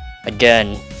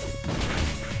 Again.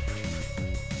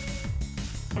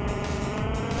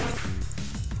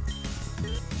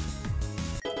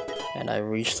 And I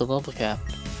reached the level cap.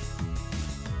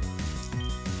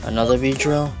 Another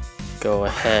Beedrill? Go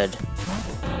ahead.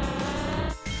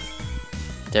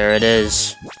 There it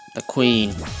is. The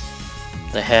queen.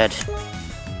 The head.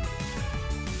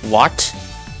 What?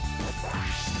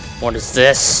 What is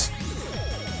this?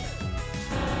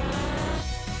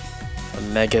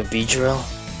 Mega Beedrill?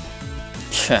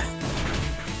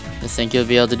 I think you'll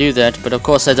be able to do that, but of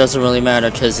course that doesn't really matter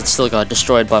because it still got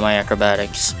destroyed by my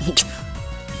acrobatics.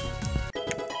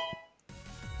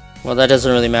 Well, that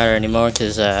doesn't really matter anymore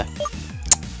because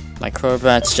my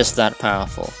Crobat's just that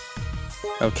powerful.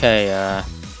 Okay,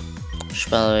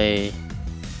 shall we...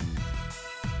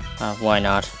 why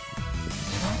not?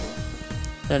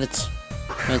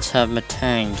 Let's have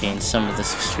Matang gain some of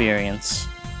this experience.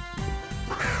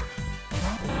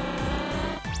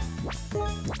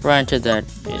 Granted that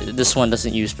this one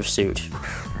doesn't use Pursuit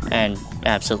and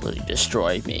absolutely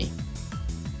destroy me.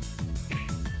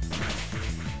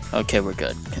 Okay, we're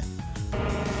good.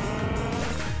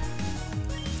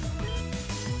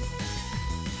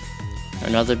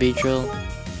 Another Beedrill.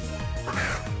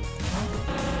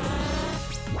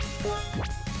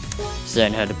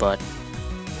 Zen Headbutt.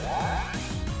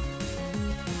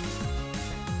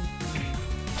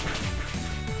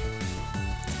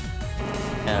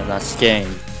 And that's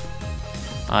game.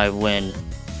 I win.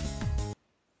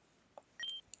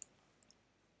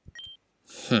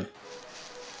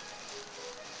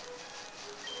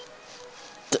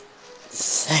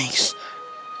 Thanks.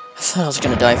 I thought I was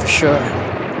gonna die for sure.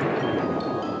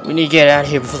 We need to get out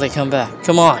of here before they come back.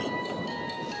 Come on.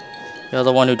 You're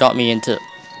the one who got me into...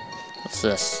 What's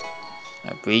this?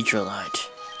 A Beedrillite.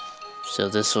 So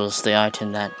this was the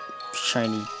item that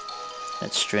strange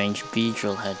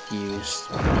Beedrill had used.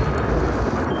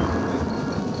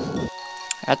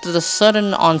 After the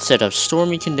sudden onset of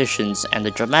stormy conditions and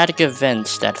the dramatic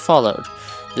events that followed,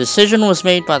 the decision was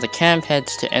made by the camp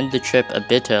heads to end the trip a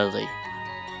bit early.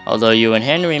 Although you and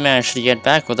Henry managed to get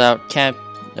back without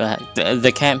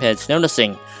the camp heads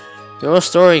noticing, your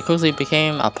story quickly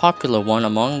became a popular one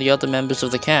among the other members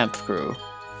of the camp crew.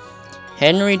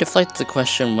 Henry deflected the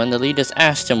question when the leaders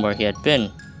asked him where he had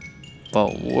been,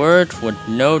 but word would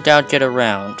no doubt get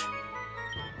around.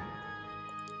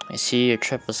 I see your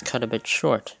trip was cut a bit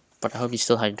short, but I hope you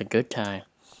still had a good time.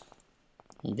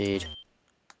 Indeed.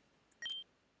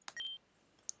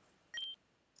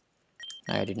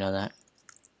 I already know that.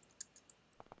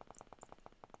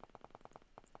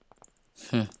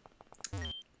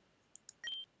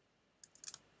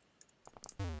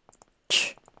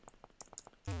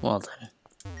 Well then.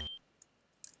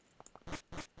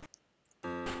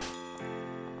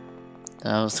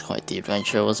 That was quite the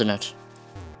adventure, wasn't it?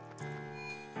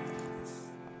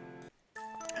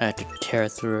 I had to tear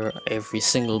through every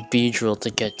single Beedrill to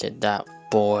get to that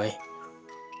boy.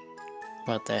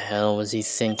 What the hell was he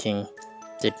thinking?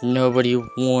 Did nobody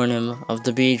warn him of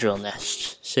the Beedrill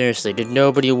nest? Seriously, did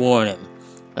nobody warn him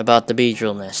about the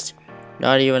Beedrill nest?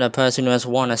 Not even a person who has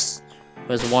won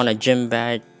a gym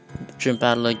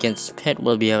battle against Pit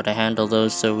will be able to handle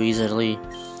those so easily.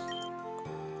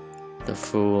 The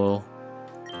fool.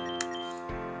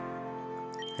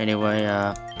 Anyway,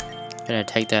 gonna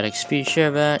take that XP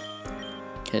share back,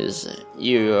 cause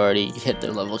you already hit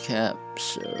the level cap,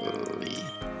 so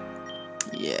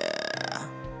yeah.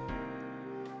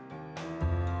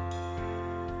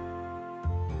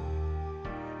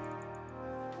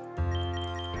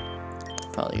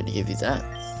 Probably gonna give you that.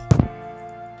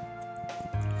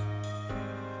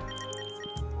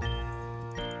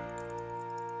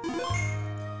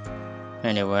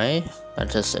 Anyway,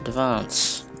 let us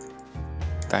advance.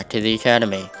 Back to the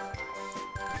academy.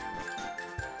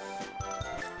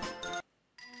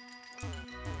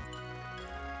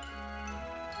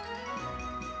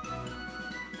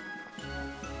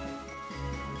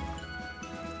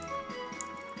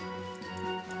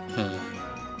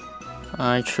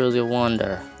 I truly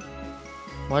wonder,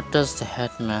 what does the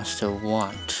headmaster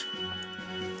want?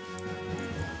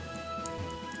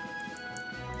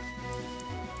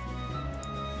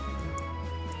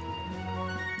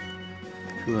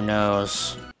 Who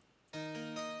knows?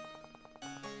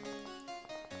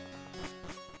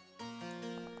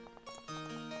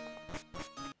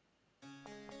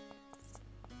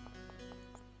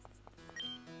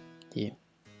 Yeah.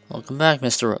 Welcome back,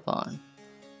 Mr. Rivan.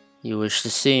 You wish to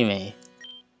see me.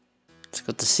 It's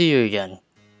good to see you again.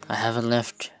 I haven't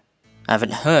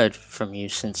heard from you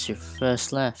since you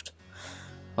first left.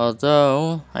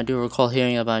 Although, I do recall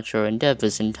hearing about your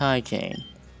endeavors in Taikane.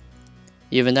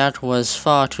 Even that was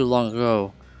far too long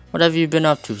ago. What have you been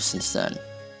up to since then?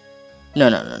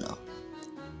 No.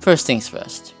 First things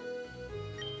first.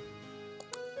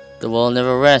 The world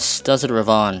never rests, does it,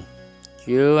 Rivan?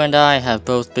 You and I have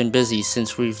both been busy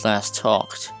since we've last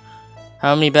talked.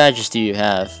 How many badges do you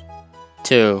have?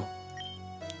 2.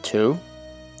 2?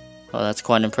 Well, that's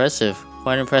quite impressive.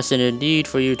 Quite impressive indeed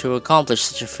for you to accomplish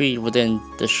such a feat within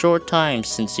the short time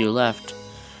since you left.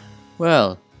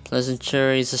 Well,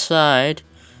 pleasantries aside,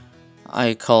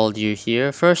 I called you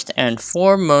here first and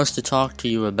foremost to talk to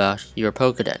you about your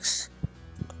Pokédex.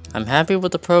 I'm happy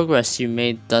with the progress you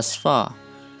made thus far.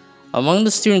 Among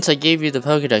the students I gave you the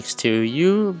Pokédex to,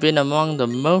 you've been among the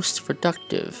most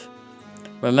productive.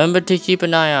 Remember to keep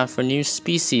an eye out for new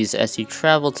species as you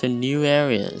travel to new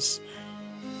areas.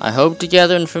 I hope to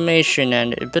gather information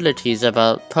and abilities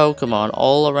about Pokemon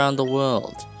all around the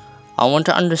world. I want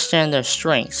to understand their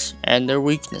strengths and their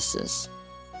weaknesses.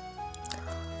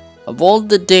 All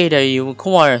the data you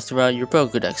acquire throughout your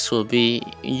Pokédex will be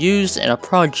used in a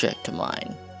project of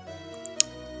mine.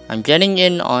 I'm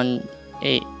getting on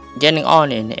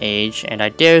in age, and I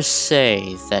dare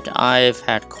say that I've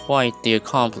had quite the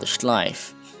accomplished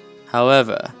life.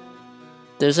 However,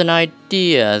 there's an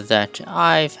idea that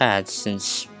I've had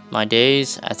since my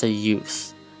days as a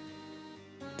youth.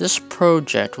 This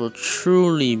project will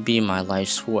truly be my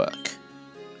life's work.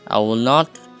 I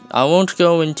won't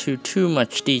go into too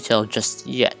much detail just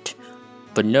yet,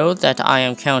 but know that I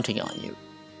am counting on you.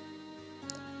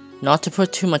 Not to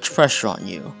put too much pressure on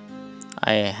you,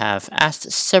 I have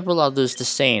asked several others the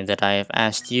same that I have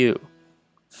asked you.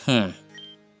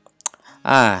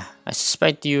 I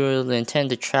suspect you will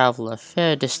intend to travel a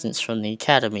fair distance from the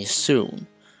academy soon.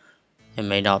 It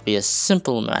may not be a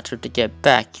simple matter to get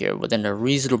back here within a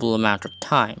reasonable amount of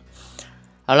time.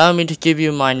 Allow me to give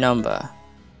you my number.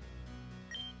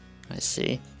 Let's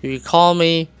see. You can call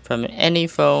me from any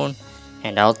phone,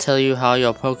 and I'll tell you how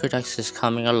your Pokédex is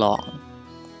coming along.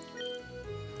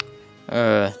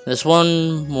 There's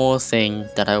one more thing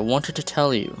that I wanted to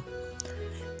tell you.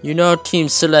 You know Team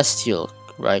Celestial,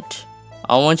 right?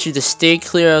 I want you to stay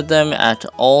clear of them at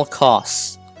all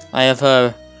costs. I have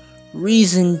a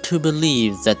reason to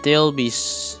believe that they'll be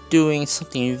doing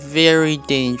something very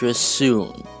dangerous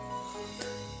soon.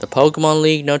 The Pokemon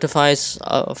League notifies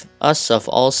us of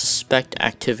all suspect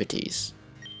activities.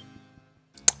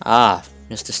 Ah,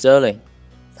 Mr. Sterling,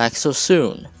 back so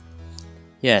soon.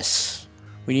 Yes.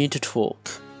 We need to talk.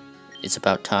 It's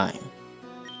about time.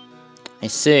 I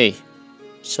see.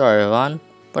 Sorry, Rivan,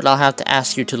 but I'll have to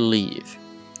ask you to leave.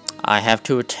 I have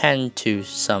to attend to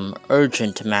some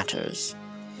urgent matters.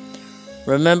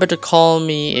 Remember to call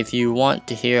me if you want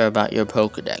to hear about your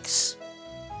Pokédex.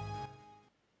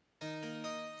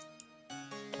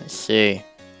 I see.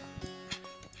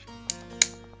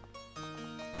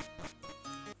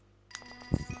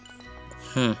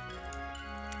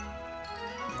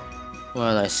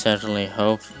 Well, I certainly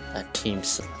hope that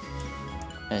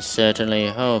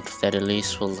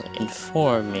Elise will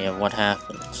inform me of what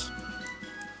happens.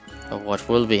 Of what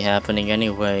will be happening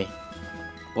anyway.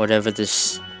 Whatever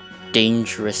this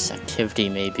dangerous activity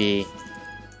may be.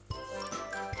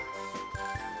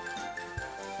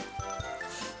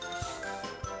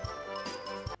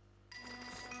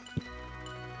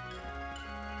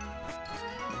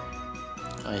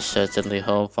 I certainly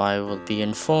hope I will be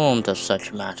informed of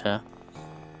such a matter.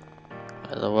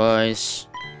 Otherwise...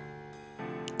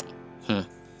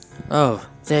 Oh,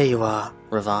 there you are,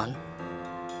 Rivan.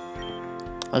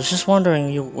 I was just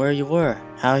wondering where you were.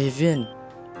 How have you been?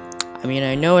 I mean,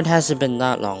 I know it hasn't been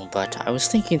that long, but I was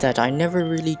thinking that I never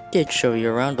really did show you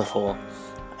around before.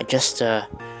 I just,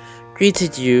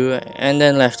 greeted you and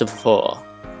then left before.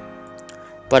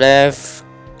 But I have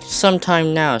some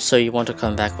time now, so you want to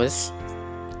come back with?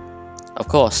 Of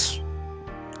course.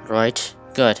 Right,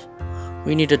 good.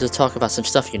 We needed to talk about some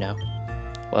stuff, you know.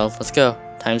 Well, let's go.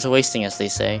 Time's a-wasting, as they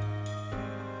say.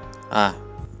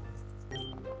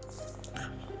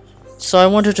 So I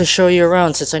wanted to show you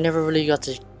around since I never really got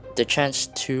the chance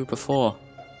to before.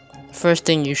 The first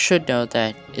thing you should know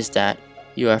is that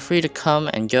you are free to come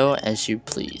and go as you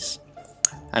please.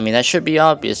 I mean, that should be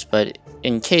obvious, but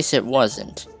in case it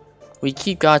wasn't, we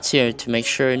keep guards here to make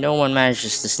sure no one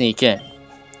manages to sneak in.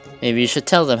 Maybe you should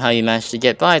tell them how you managed to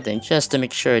get by them just to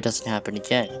make sure it doesn't happen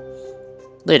again.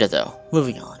 Later though,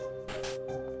 moving on.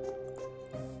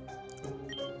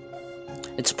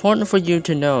 It's important for you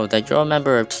to know that you're a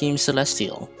member of Team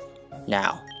Celestial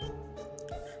now.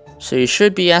 So you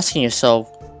should be asking yourself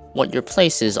what your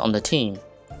place is on the team.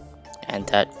 And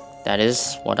that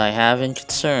is what I have in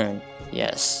concern,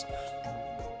 yes.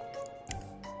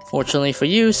 Fortunately for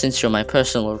you, since you're my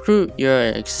personal recruit, you're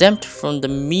exempt from the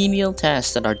menial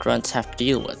tasks that our grunts have to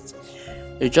deal with.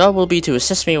 Your job will be to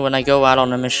assist me when I go out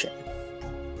on a mission.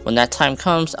 When that time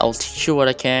comes, I'll teach you what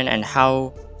I can and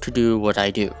how to do what I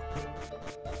do.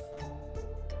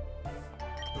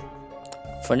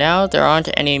 For now, there aren't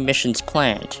any missions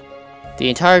planned. The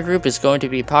entire group is going to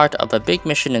be part of a big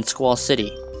mission in Squall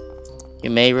City. You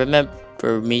may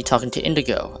remember me talking to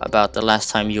Indigo about the last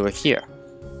time you were here.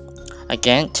 I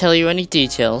can't tell you any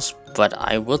details, but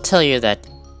I will tell you that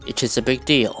it is a big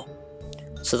deal.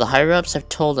 So the higher-ups have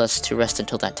told us to rest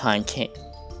until that time came.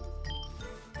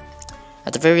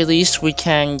 At the very least, we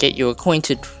can get you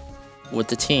acquainted with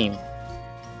the team.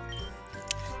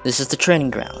 This is the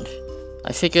training ground.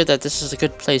 I figured that this is a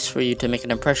good place for you to make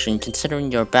an impression considering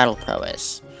your battle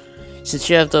prowess. Since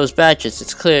you have those badges,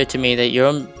 it's clear to me that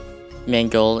your main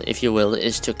goal, if you will,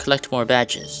 is to collect more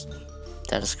badges.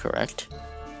 That is correct.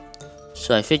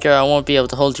 So I figure I won't be able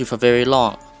to hold you for very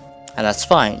long. And that's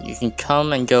fine, you can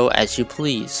come and go as you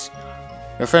please.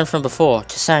 Your friend from before,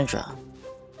 Cassandra,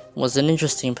 was an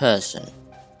interesting person.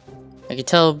 I can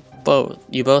tell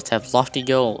you both have lofty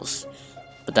goals.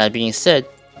 But that being said,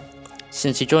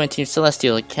 since you joined Team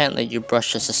Celestial, I can't let you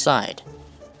brush us aside.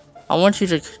 I want you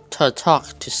to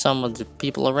talk to some of the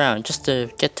people around, just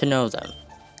to get to know them.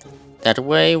 That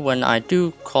way, when I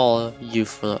do call you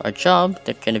for a job,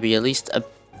 there's going to be at least a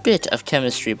bit of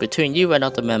chemistry between you and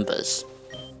other members.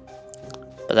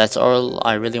 But that's all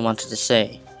I really wanted to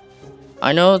say.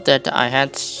 I know that I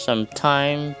had some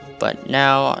time, but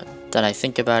now that I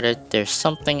think about it, there's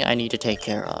something I need to take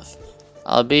care of.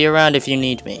 I'll be around if you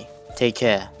need me. Take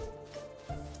care.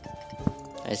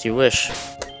 As you wish.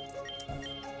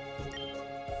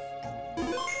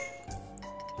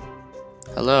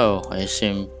 Hello, I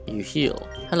assume you heal.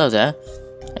 Hello there.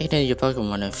 I can heal your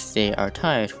Pokemon if they are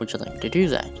tired. Would you like me to do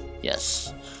that?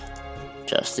 Yes.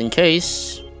 Just in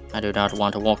case. I do not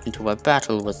want to walk into a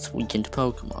battle with weakened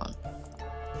Pokemon.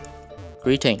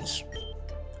 Greetings.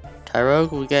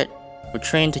 Tyrogue, we're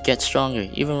trained to get stronger,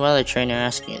 even while the trainer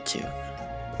asking it to.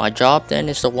 My job then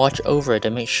is to watch over it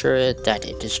and make sure that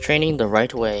it is training the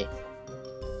right way.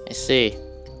 I see.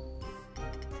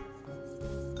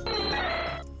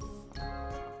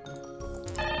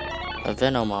 A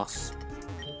Venomoth.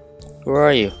 Who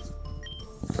are you?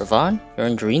 Rivan? You're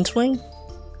in Greenswing?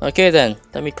 Okay then,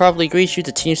 let me properly greet you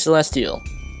to Team Celestial.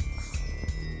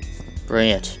 Bring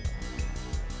it.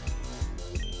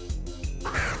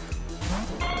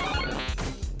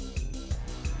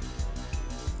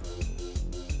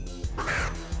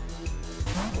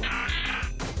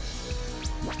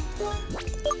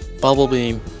 Bubble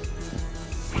Beam.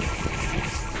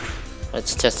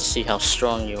 Let's test to see how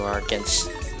strong you are against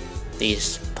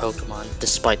these Pokemon,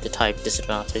 despite the type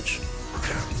disadvantage.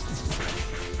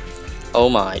 Oh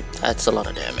my, that's a lot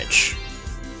of damage.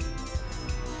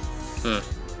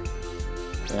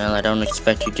 Well, I don't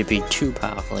expect you to be too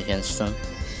powerful against them.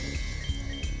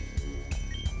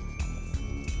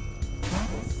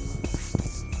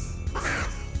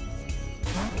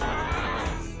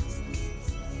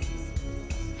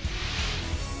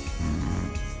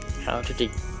 How did he...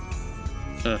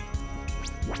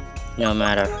 No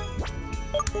matter.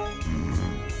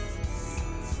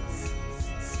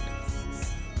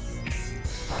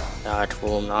 That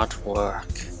will not work.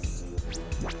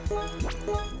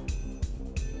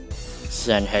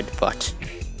 Zen Headbutt.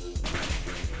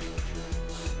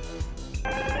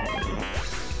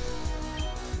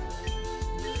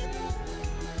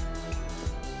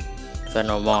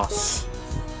 Venomoth.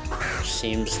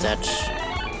 Seems that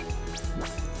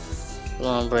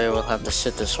Lombre will have to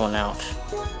sit this one out.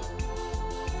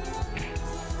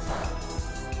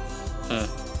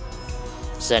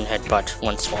 Zen Headbutt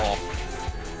once more.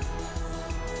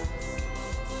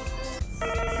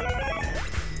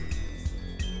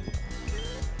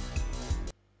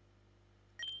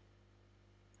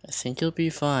 I think you'll be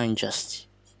fine.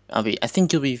 I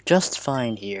think you'll be just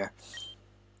fine here.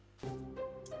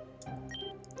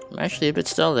 I'm actually a bit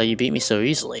stunned that you beat me so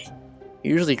easily.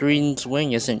 Usually Green's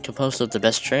Wing isn't composed of the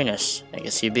best trainers. I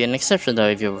guess you'd be an exception though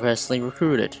if you were personally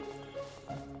recruited.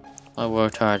 I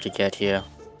worked hard to get here.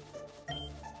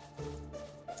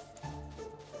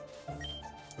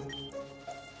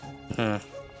 Now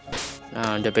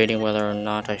I'm debating whether or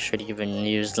not I should even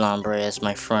use Lombre as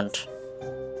my front.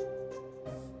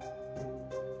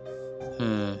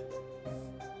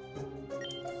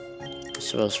 I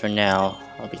suppose for now,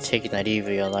 I'll be taking that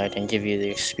Eviolite and give you the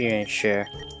experience share,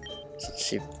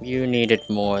 since you need it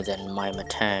more than my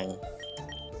Matang.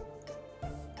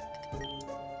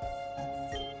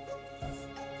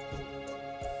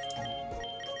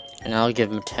 And I'll give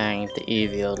Matang the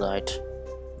Eviolite.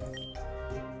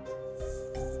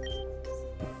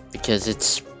 Because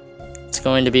it's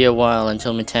going to be a while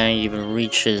until Mutiny even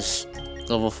reaches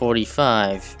level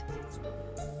 45,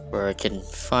 where it can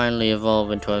finally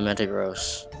evolve into a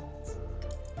Metagross.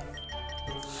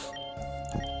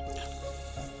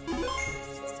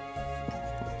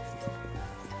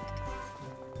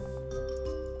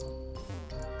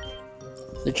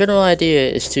 The general idea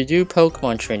is to do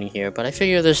Pokemon training here, but I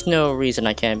figure there's no reason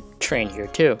I can't train here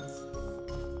too.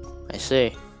 I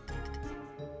see.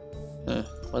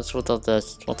 What's with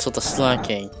the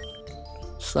slacking?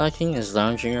 Slacking is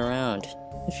lounging around. It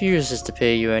refuses to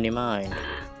pay you any mind.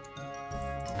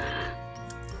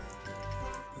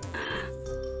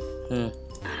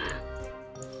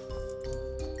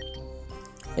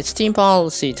 It's team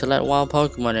policy to let wild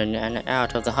Pokemon in and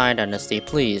out of the hideout as they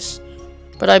please.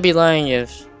 But I'd be lying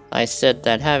if I said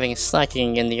that having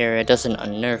slacking in the area doesn't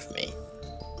unnerve me.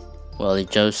 Well,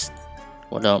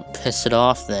 don't piss it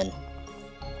off then.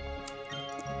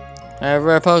 I have a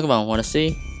rare Pokemon, wanna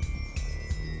see?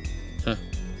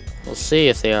 We'll see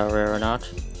if they are rare or not.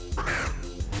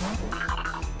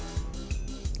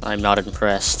 I'm not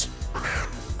impressed.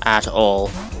 At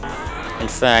all. In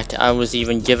fact, I was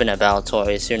even given a battle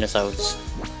toy as soon as I was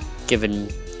given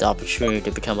the opportunity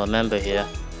to become a member here.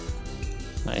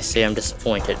 I say I'm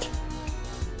disappointed.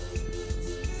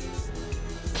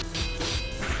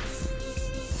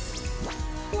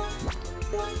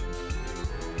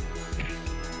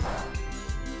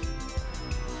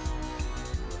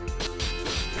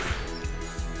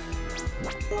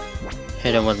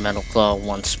 Hit him with Metal Claw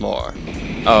once more.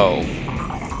 Oh,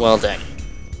 well then.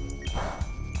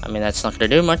 I mean, that's not gonna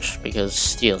do much because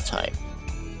Steel type.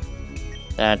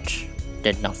 That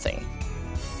did nothing.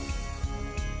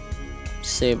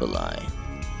 Sableye.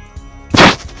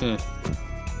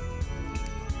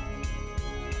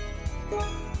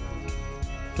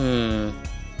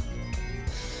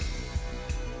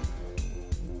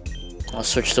 I'll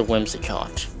switch to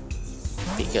Whimsicott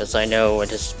because I know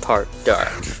it is part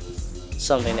dark.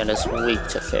 Something that is weak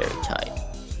to Fairy type.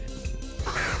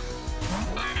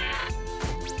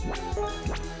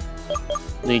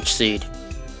 Leech Seed.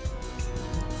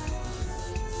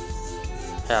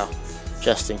 How?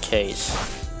 Just in case.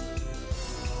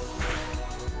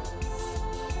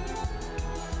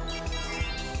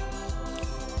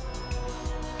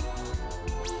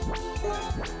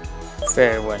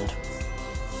 Fairy Wind.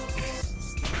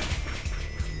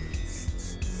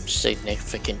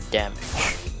 Significant damage.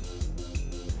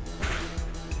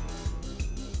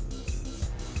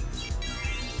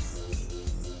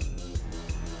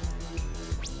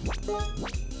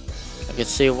 I can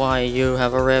see why you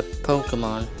have a rare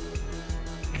Pokemon.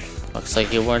 Looks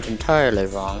like you weren't entirely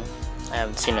wrong. I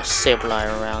haven't seen a Sableye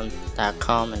around that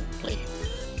commonly.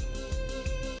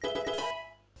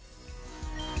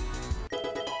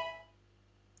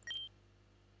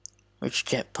 Where'd you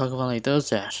get Pokemon like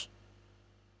those at?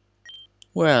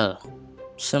 Well,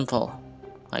 simple.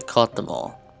 I caught them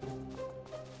all.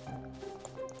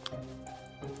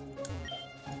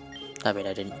 I mean,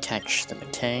 I didn't catch the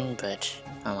Mutiny, but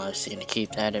I'm obviously gonna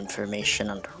keep that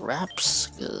information under wraps,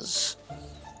 because,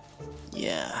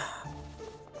 yeah.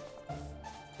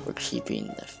 We're keeping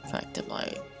the fact that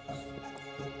my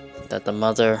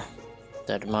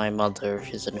mother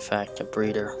is in fact a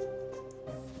breeder.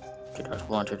 Do not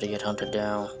want her to get hunted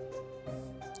down.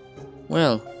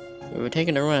 Well, we were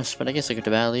taking a rest, but I guess I could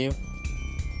battle you.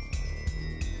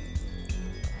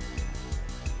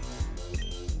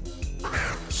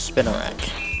 Spinarak.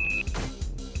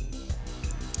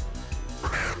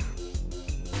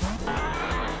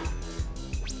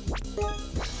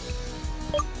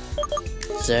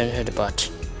 Zen Headbutt.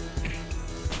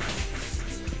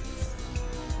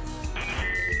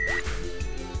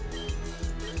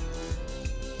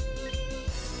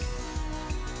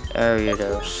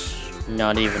 Ariados.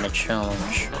 Not even a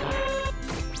challenge.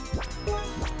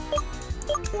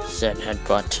 Zen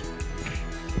Headbutt.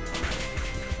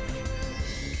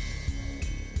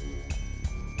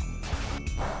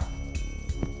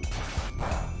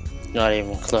 Not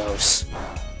even close.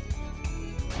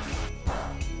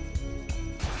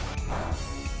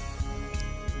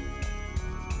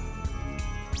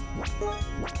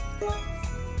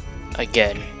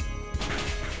 Again.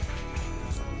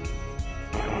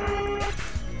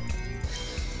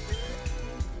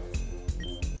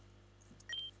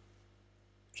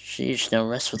 Sheesh, no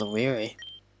rest for the weary.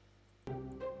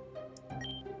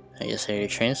 I guess I already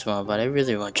trained tomorrow, but I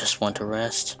really just want to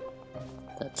rest.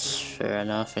 That's fair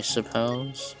enough, I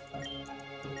suppose.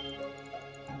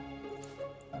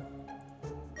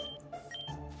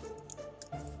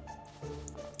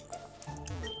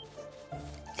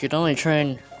 You could only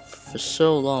train for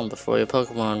so long before your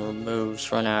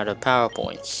Pokemon run out of power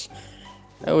points.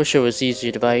 I wish it was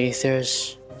easier to buy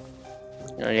ethers.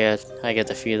 Oh yeah, I get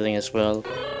the feeling as well.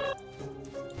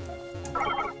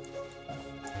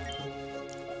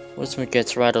 Whismur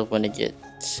gets rattled when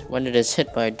it is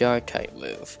hit by a dark type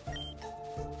move.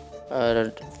 I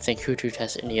don't think Hoothoot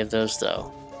has any of those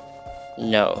though.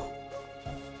 No.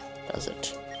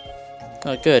 Doesn't.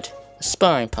 Oh good. A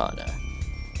sparring partner.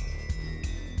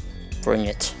 Bring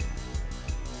it.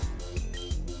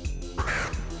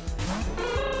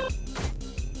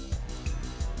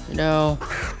 You know,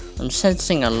 I'm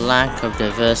sensing a lack of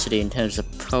diversity in terms of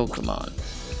Pokemon.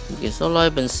 Because all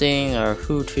I've been seeing are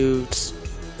Hoothoots,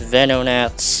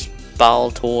 Venonats,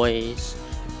 Baltoys,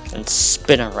 and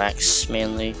Spinnerax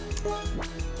mainly.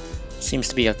 Seems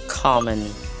to be a common,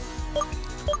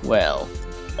 well,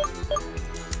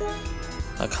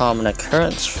 a common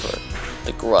occurrence for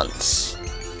the grunts.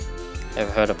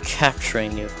 Ever heard of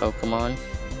capturing new Pokemon?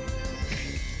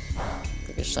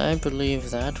 Because I believe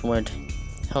that would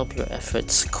help your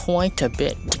efforts quite a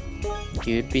bit.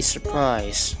 You'd be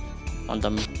surprised on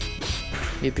them.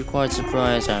 You'd be quite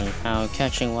surprised on how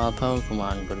catching wild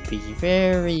Pokemon would be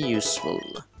very useful.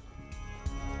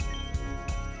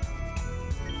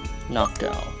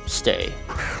 Knockdown. Stay.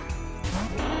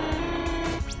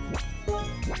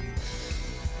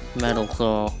 Metal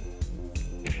Claw.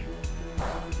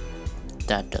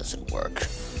 That doesn't work.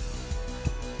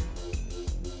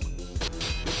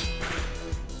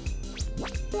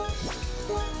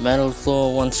 Metal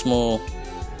Claw once more.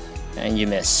 And you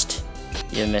missed.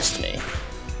 You missed me.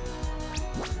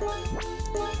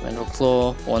 Metal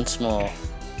Claw once more.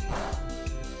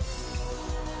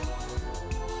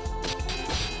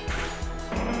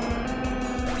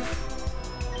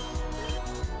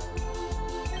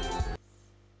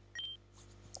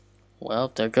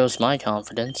 Well, there goes my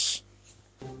confidence.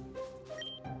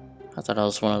 I thought I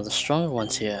was one of the stronger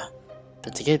ones here,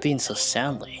 but to get beaten so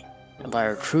soundly, and by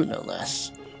a recruit no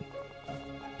less.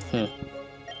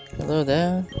 Hello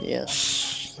there?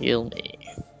 Yes, heal me.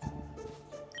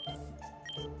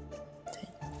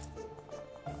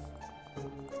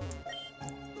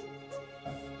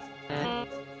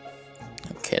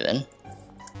 Okay then.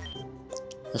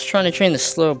 I was trying to train the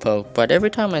Slowpoke, but every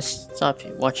time I stop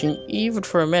watching, even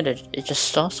for a minute, it just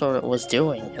stops what it was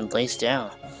doing and lays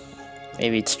down.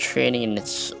 Maybe it's training in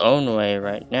its own way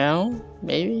right now?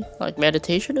 Maybe? Like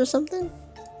meditation or something?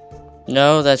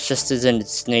 No, that's just in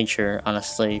its nature,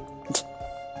 honestly.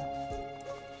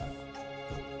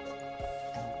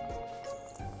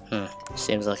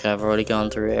 Seems like I've already gone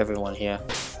through everyone here.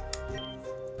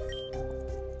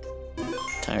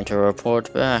 Time to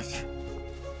report back.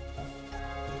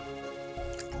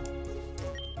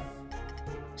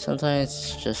 Sometimes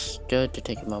it's just good to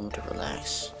take a moment to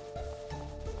relax.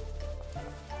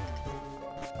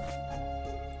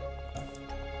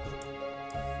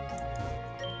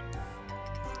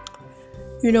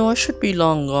 You know, I should be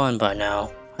long gone by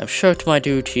now. I've shirked my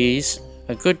duties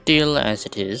a good deal as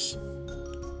it is.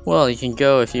 Well, you can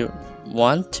go if you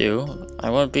want to. I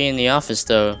won't be in the office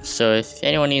though, so if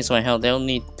anyone needs my help, they'll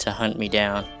need to hunt me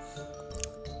down.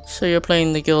 So you're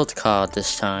playing the guild card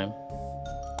this time.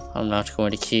 I'm not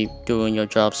going to keep doing your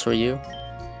jobs for you.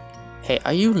 Hey,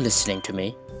 are you listening to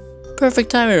me? Perfect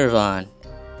timing, Rivan.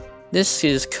 This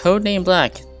is Codename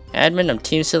Black, admin of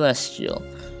Team Celestial,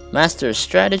 master of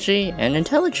strategy and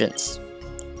intelligence.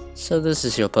 So this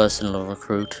is your personal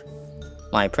recruit,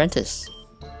 my apprentice.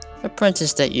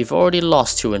 Apprentice that you've already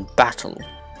lost to in battle.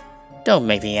 Don't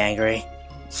make me angry.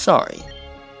 Sorry.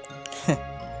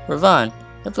 Rivan,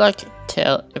 if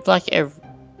Black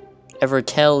ever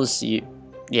tells you,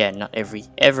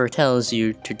 ever tells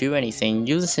you to do anything,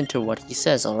 you listen to what he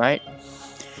says, alright?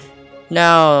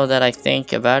 Now that I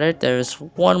think about it, there's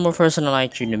one more person I'd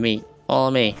like you to meet.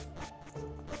 Follow me.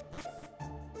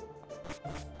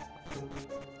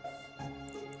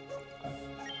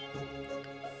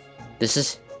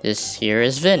 This here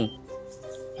is Vin.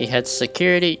 He heads the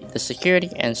security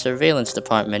and surveillance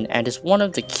department and is one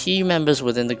of the key members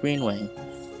within the Green Wing.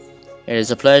 It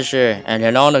is a pleasure and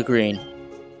an honor, Green.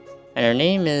 And her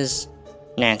name is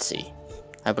Nancy.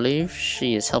 I believe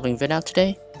she is helping Vin out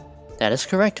today? That is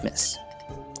correct, miss.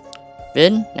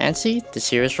 Vin, Nancy, this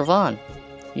here is Rivan.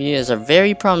 He is a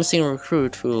very promising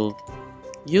recruit who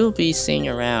you'll be seeing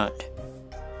around.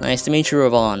 Nice to meet you,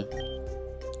 Rivan.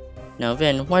 Now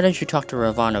Vin, why don't you talk to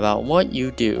Rivan about what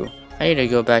you do? I need to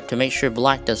go back to make sure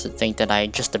Black doesn't think that I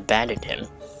just abandoned him.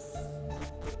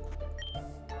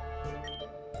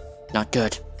 Not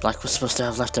good. Black was supposed to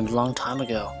have left him a long time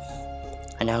ago.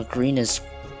 And now Green is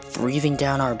breathing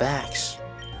down our backs.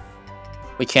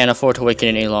 We can't afford to wait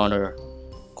any longer.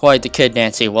 Quiet the kid,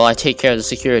 Nancy, while I take care of the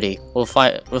security. We'll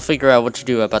figure out what to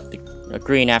do about the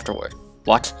Green afterward.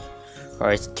 What?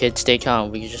 Alright, kid, stay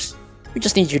calm. We just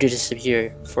need you to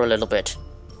disappear for a little bit.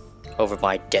 Over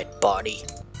my dead body.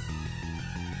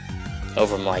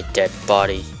 Over my dead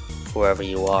body, whoever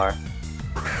you are.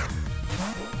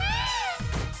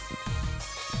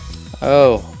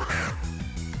 Oh.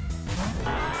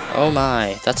 Oh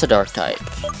my, that's a dark type.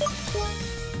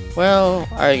 Well,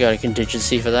 I got a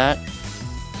contingency for that.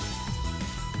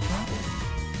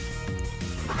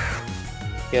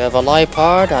 You have a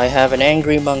Lipard, I have an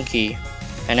angry monkey.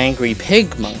 An angry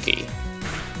pig monkey.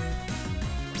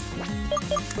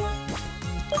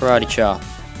 Karate chop.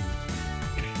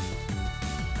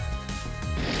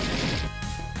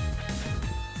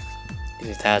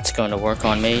 If that's going to work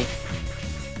on me.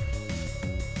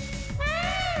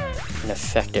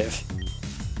 Ineffective.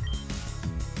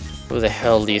 Who the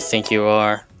hell do you think you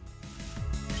are?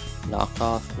 Knocked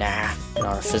off? Nah,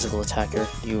 not a physical attacker.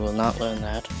 You will not learn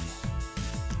that.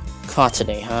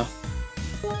 Mutiny, huh?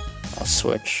 I'll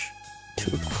switch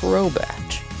to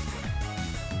Crobat.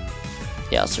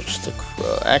 Yeah, I'll switch to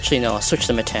Crow. Actually, no, I'll switch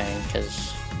to Mutiny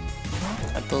because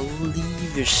I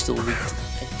believe you're still weak.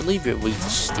 I believe you're weak to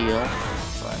Steel,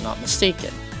 if I'm not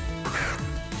mistaken.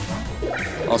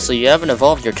 Also, you haven't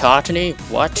evolved your Mutiny?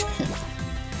 What?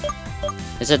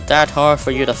 Is it that hard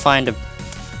for you to find a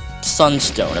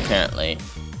Sunstone, apparently?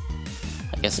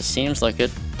 I guess it seems like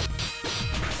it.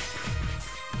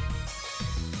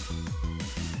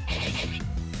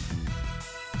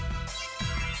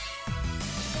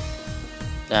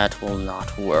 That will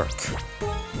not work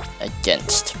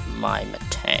against my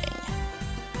Mutiny.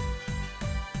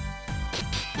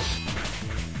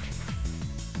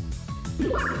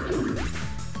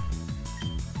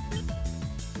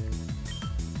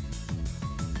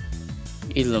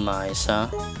 Illumise, huh?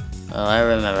 Oh, I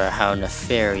remember how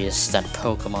nefarious that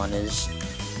Pokemon is.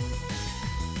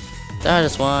 That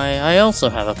is why I also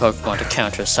have a Pokemon to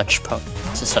counter such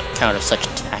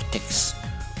tactics.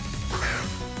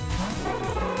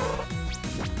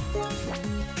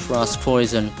 Frost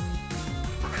Poison.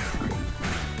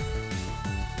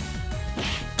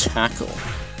 Tackle.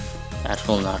 That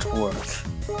will not work.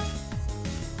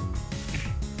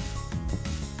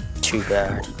 Too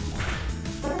bad.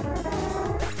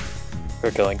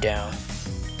 We're going down.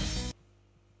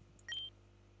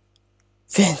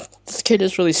 Vin, this kid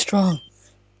is really strong.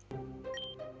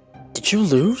 Did you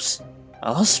lose?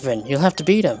 I lost, Vin. You'll have to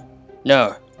beat him.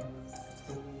 No.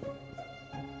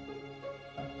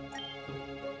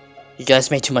 You guys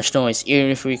made too much noise.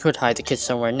 Even if we could hide the kid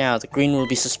somewhere now, the green will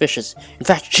be suspicious. In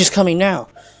fact, she's coming now.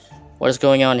 What is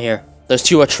going on here? Those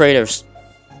two are traitors.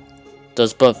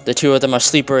 The two of them are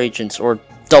sleeper agents or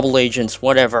double agents,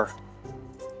 whatever.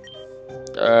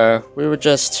 We were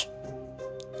just...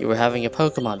 You were having a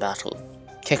Pokemon battle.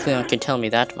 Kecleon can tell me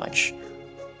that much.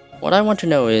 What I want to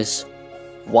know is...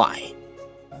 why?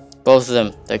 Both of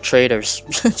them, they're traitors.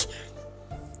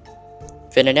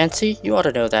 Vin and Nancy, you ought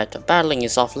to know that battling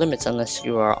is off limits unless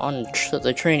you are on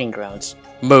the training grounds.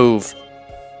 Move!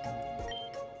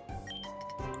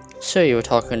 So you were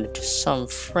talking to some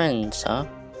friends, huh?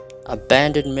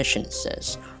 Abandoned mission, it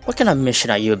says. What kind of mission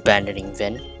are you abandoning,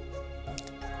 Vin?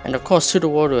 And of course,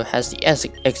 Sudowoodo has the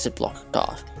exit blocked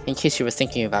off, in case you were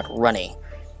thinking about running.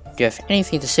 Do you have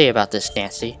anything to say about this,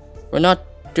 Nancy? We're not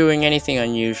doing anything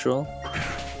unusual.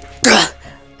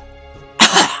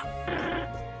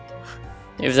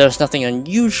 If there's nothing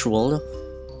unusual,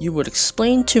 you would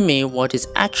explain to me what is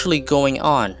actually going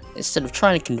on, instead of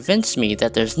trying to convince me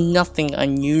that there's nothing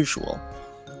unusual.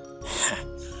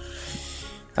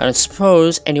 I don't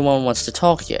suppose anyone wants to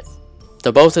talk yet.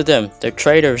 The both of them, they're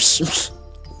traitors.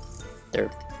 They're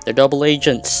double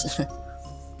agents.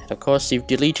 And of course, you've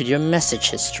deleted your message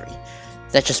history.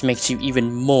 That just makes you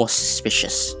even more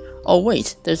suspicious. Oh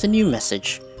wait, there's a new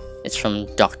message. It's from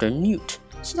Dr. Newt.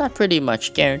 So that pretty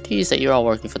much guarantees that you're all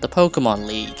working for the Pokemon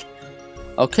League.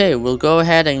 Okay, we'll go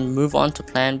ahead and move on to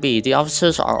Plan B. The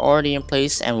officers are already in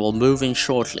place and will move in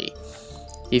shortly.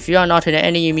 If you are not in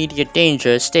any immediate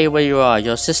danger, stay where you are.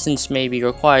 Your assistance may be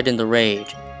required in the raid.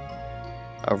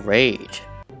 A raid?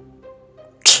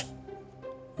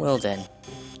 Well then,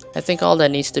 I think all that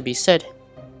needs to be said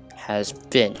has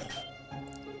been.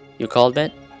 You called,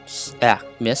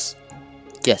 miss?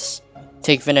 Yes.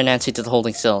 Take Vin and Nancy to the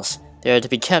holding cells. They are to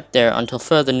be kept there until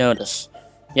further notice.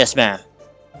 Yes, ma'am.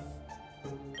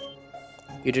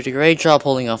 You did a great job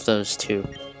holding off those two.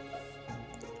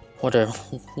 What a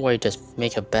way to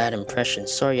make a bad impression.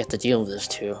 Sorry you have to deal with those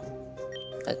two.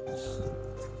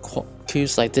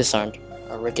 Coups like this aren't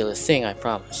a regular thing, I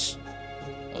promise.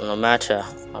 No matter,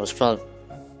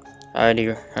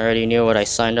 I already knew what I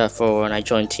signed up for when I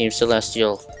joined Team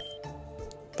Celestial.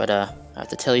 But I have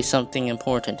to tell you something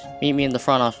important. Meet me in the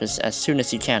front office as soon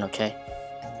as you can, okay?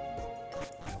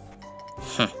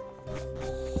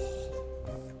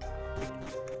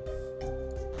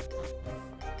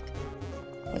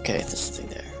 Okay, this thing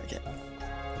there. Okay.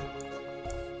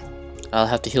 I'll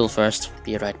have to heal first.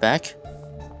 Be right back.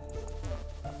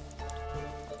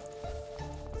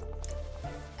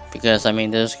 Because, I mean,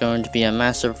 there's going to be a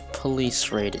massive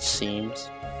police raid, it seems.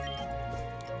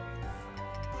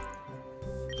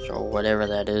 Or whatever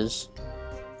that is.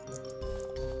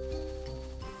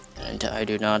 And I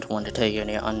do not want to take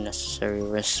any unnecessary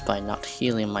risks by not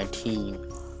healing my team.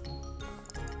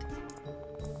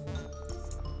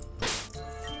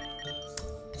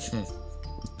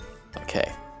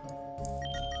 Okay.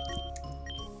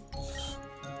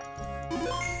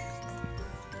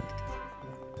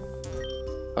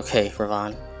 Okay,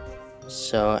 Rivan.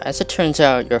 So, as it turns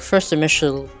out, your first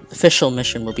official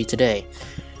mission will be today.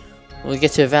 We'll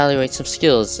get to evaluate some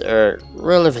skills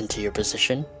relevant to your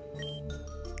position.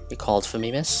 You called for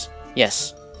me, miss?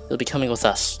 Yes, you'll be coming with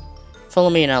us. Follow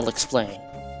me and I'll explain.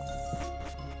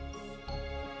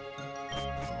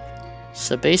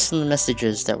 So based on the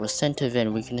messages that were sent to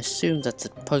Vin, we can assume that the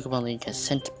Pokemon League has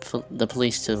sent the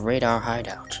police to raid our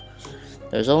hideout.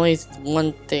 There's only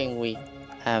one thing we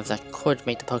have that could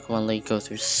make the Pokemon League go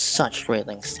through such great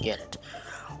lengths to get it.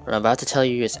 What I'm about to tell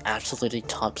you is absolutely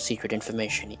top secret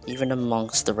information, even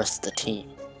amongst the rest of the team.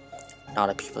 Not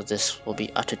a peep of this will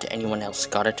be uttered to anyone else,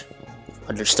 got it?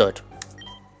 Understood.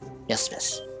 Yes,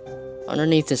 miss.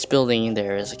 Underneath this building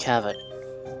there is a cavern.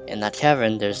 In that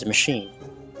cavern there's a machine.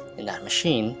 In that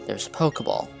machine there's a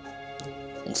Pokeball.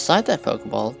 Inside that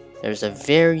Pokeball there's a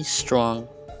very strong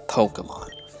Pokemon.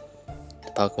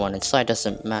 The Pokemon inside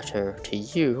doesn't matter to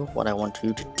you. What I want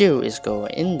you to do is go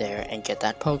in there and get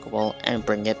that Pokeball and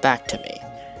bring it back to me.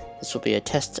 This will be a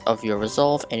test of your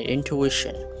resolve and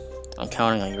intuition. I'm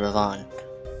counting on you, Rivan.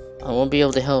 I won't be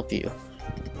able to help you.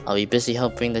 I'll be busy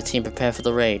helping the team prepare for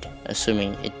the raid,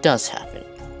 assuming it does happen.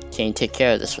 Can you take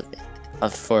care of this with me?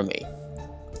 For me?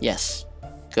 Yes.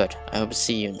 Good. I hope to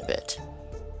see you in a bit.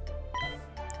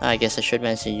 I guess I should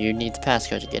mention you need the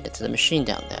passcode to get into the machine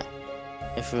down there.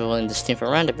 If you're willing to snoop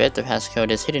around a bit, the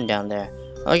passcode is hidden down there.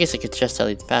 Well, I guess I could just tell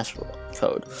you the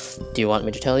passcode. Do you want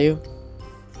me to tell you?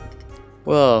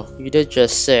 Well, you did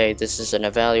just say this is an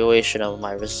evaluation of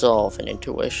my resolve and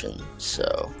intuition,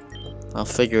 so I'll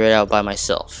figure it out by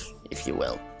myself, if you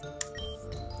will.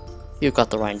 You've got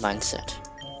the right mindset.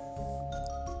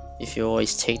 If you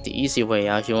always take the easy way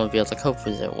out, you won't be able to cope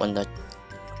with it when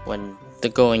the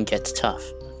going gets tough.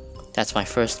 That's my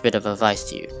first bit of advice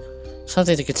to you.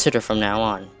 Something to consider from now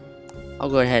on. I'll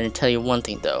go ahead and tell you one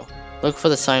thing though. Look for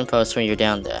the signpost when you're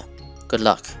down there. Good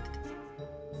luck.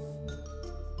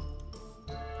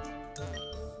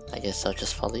 I guess I'll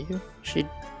just follow you. She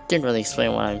didn't really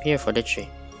explain what I'm here for, did she?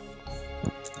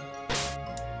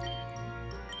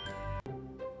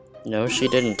 No, she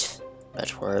didn't.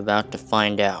 But we're about to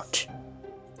find out.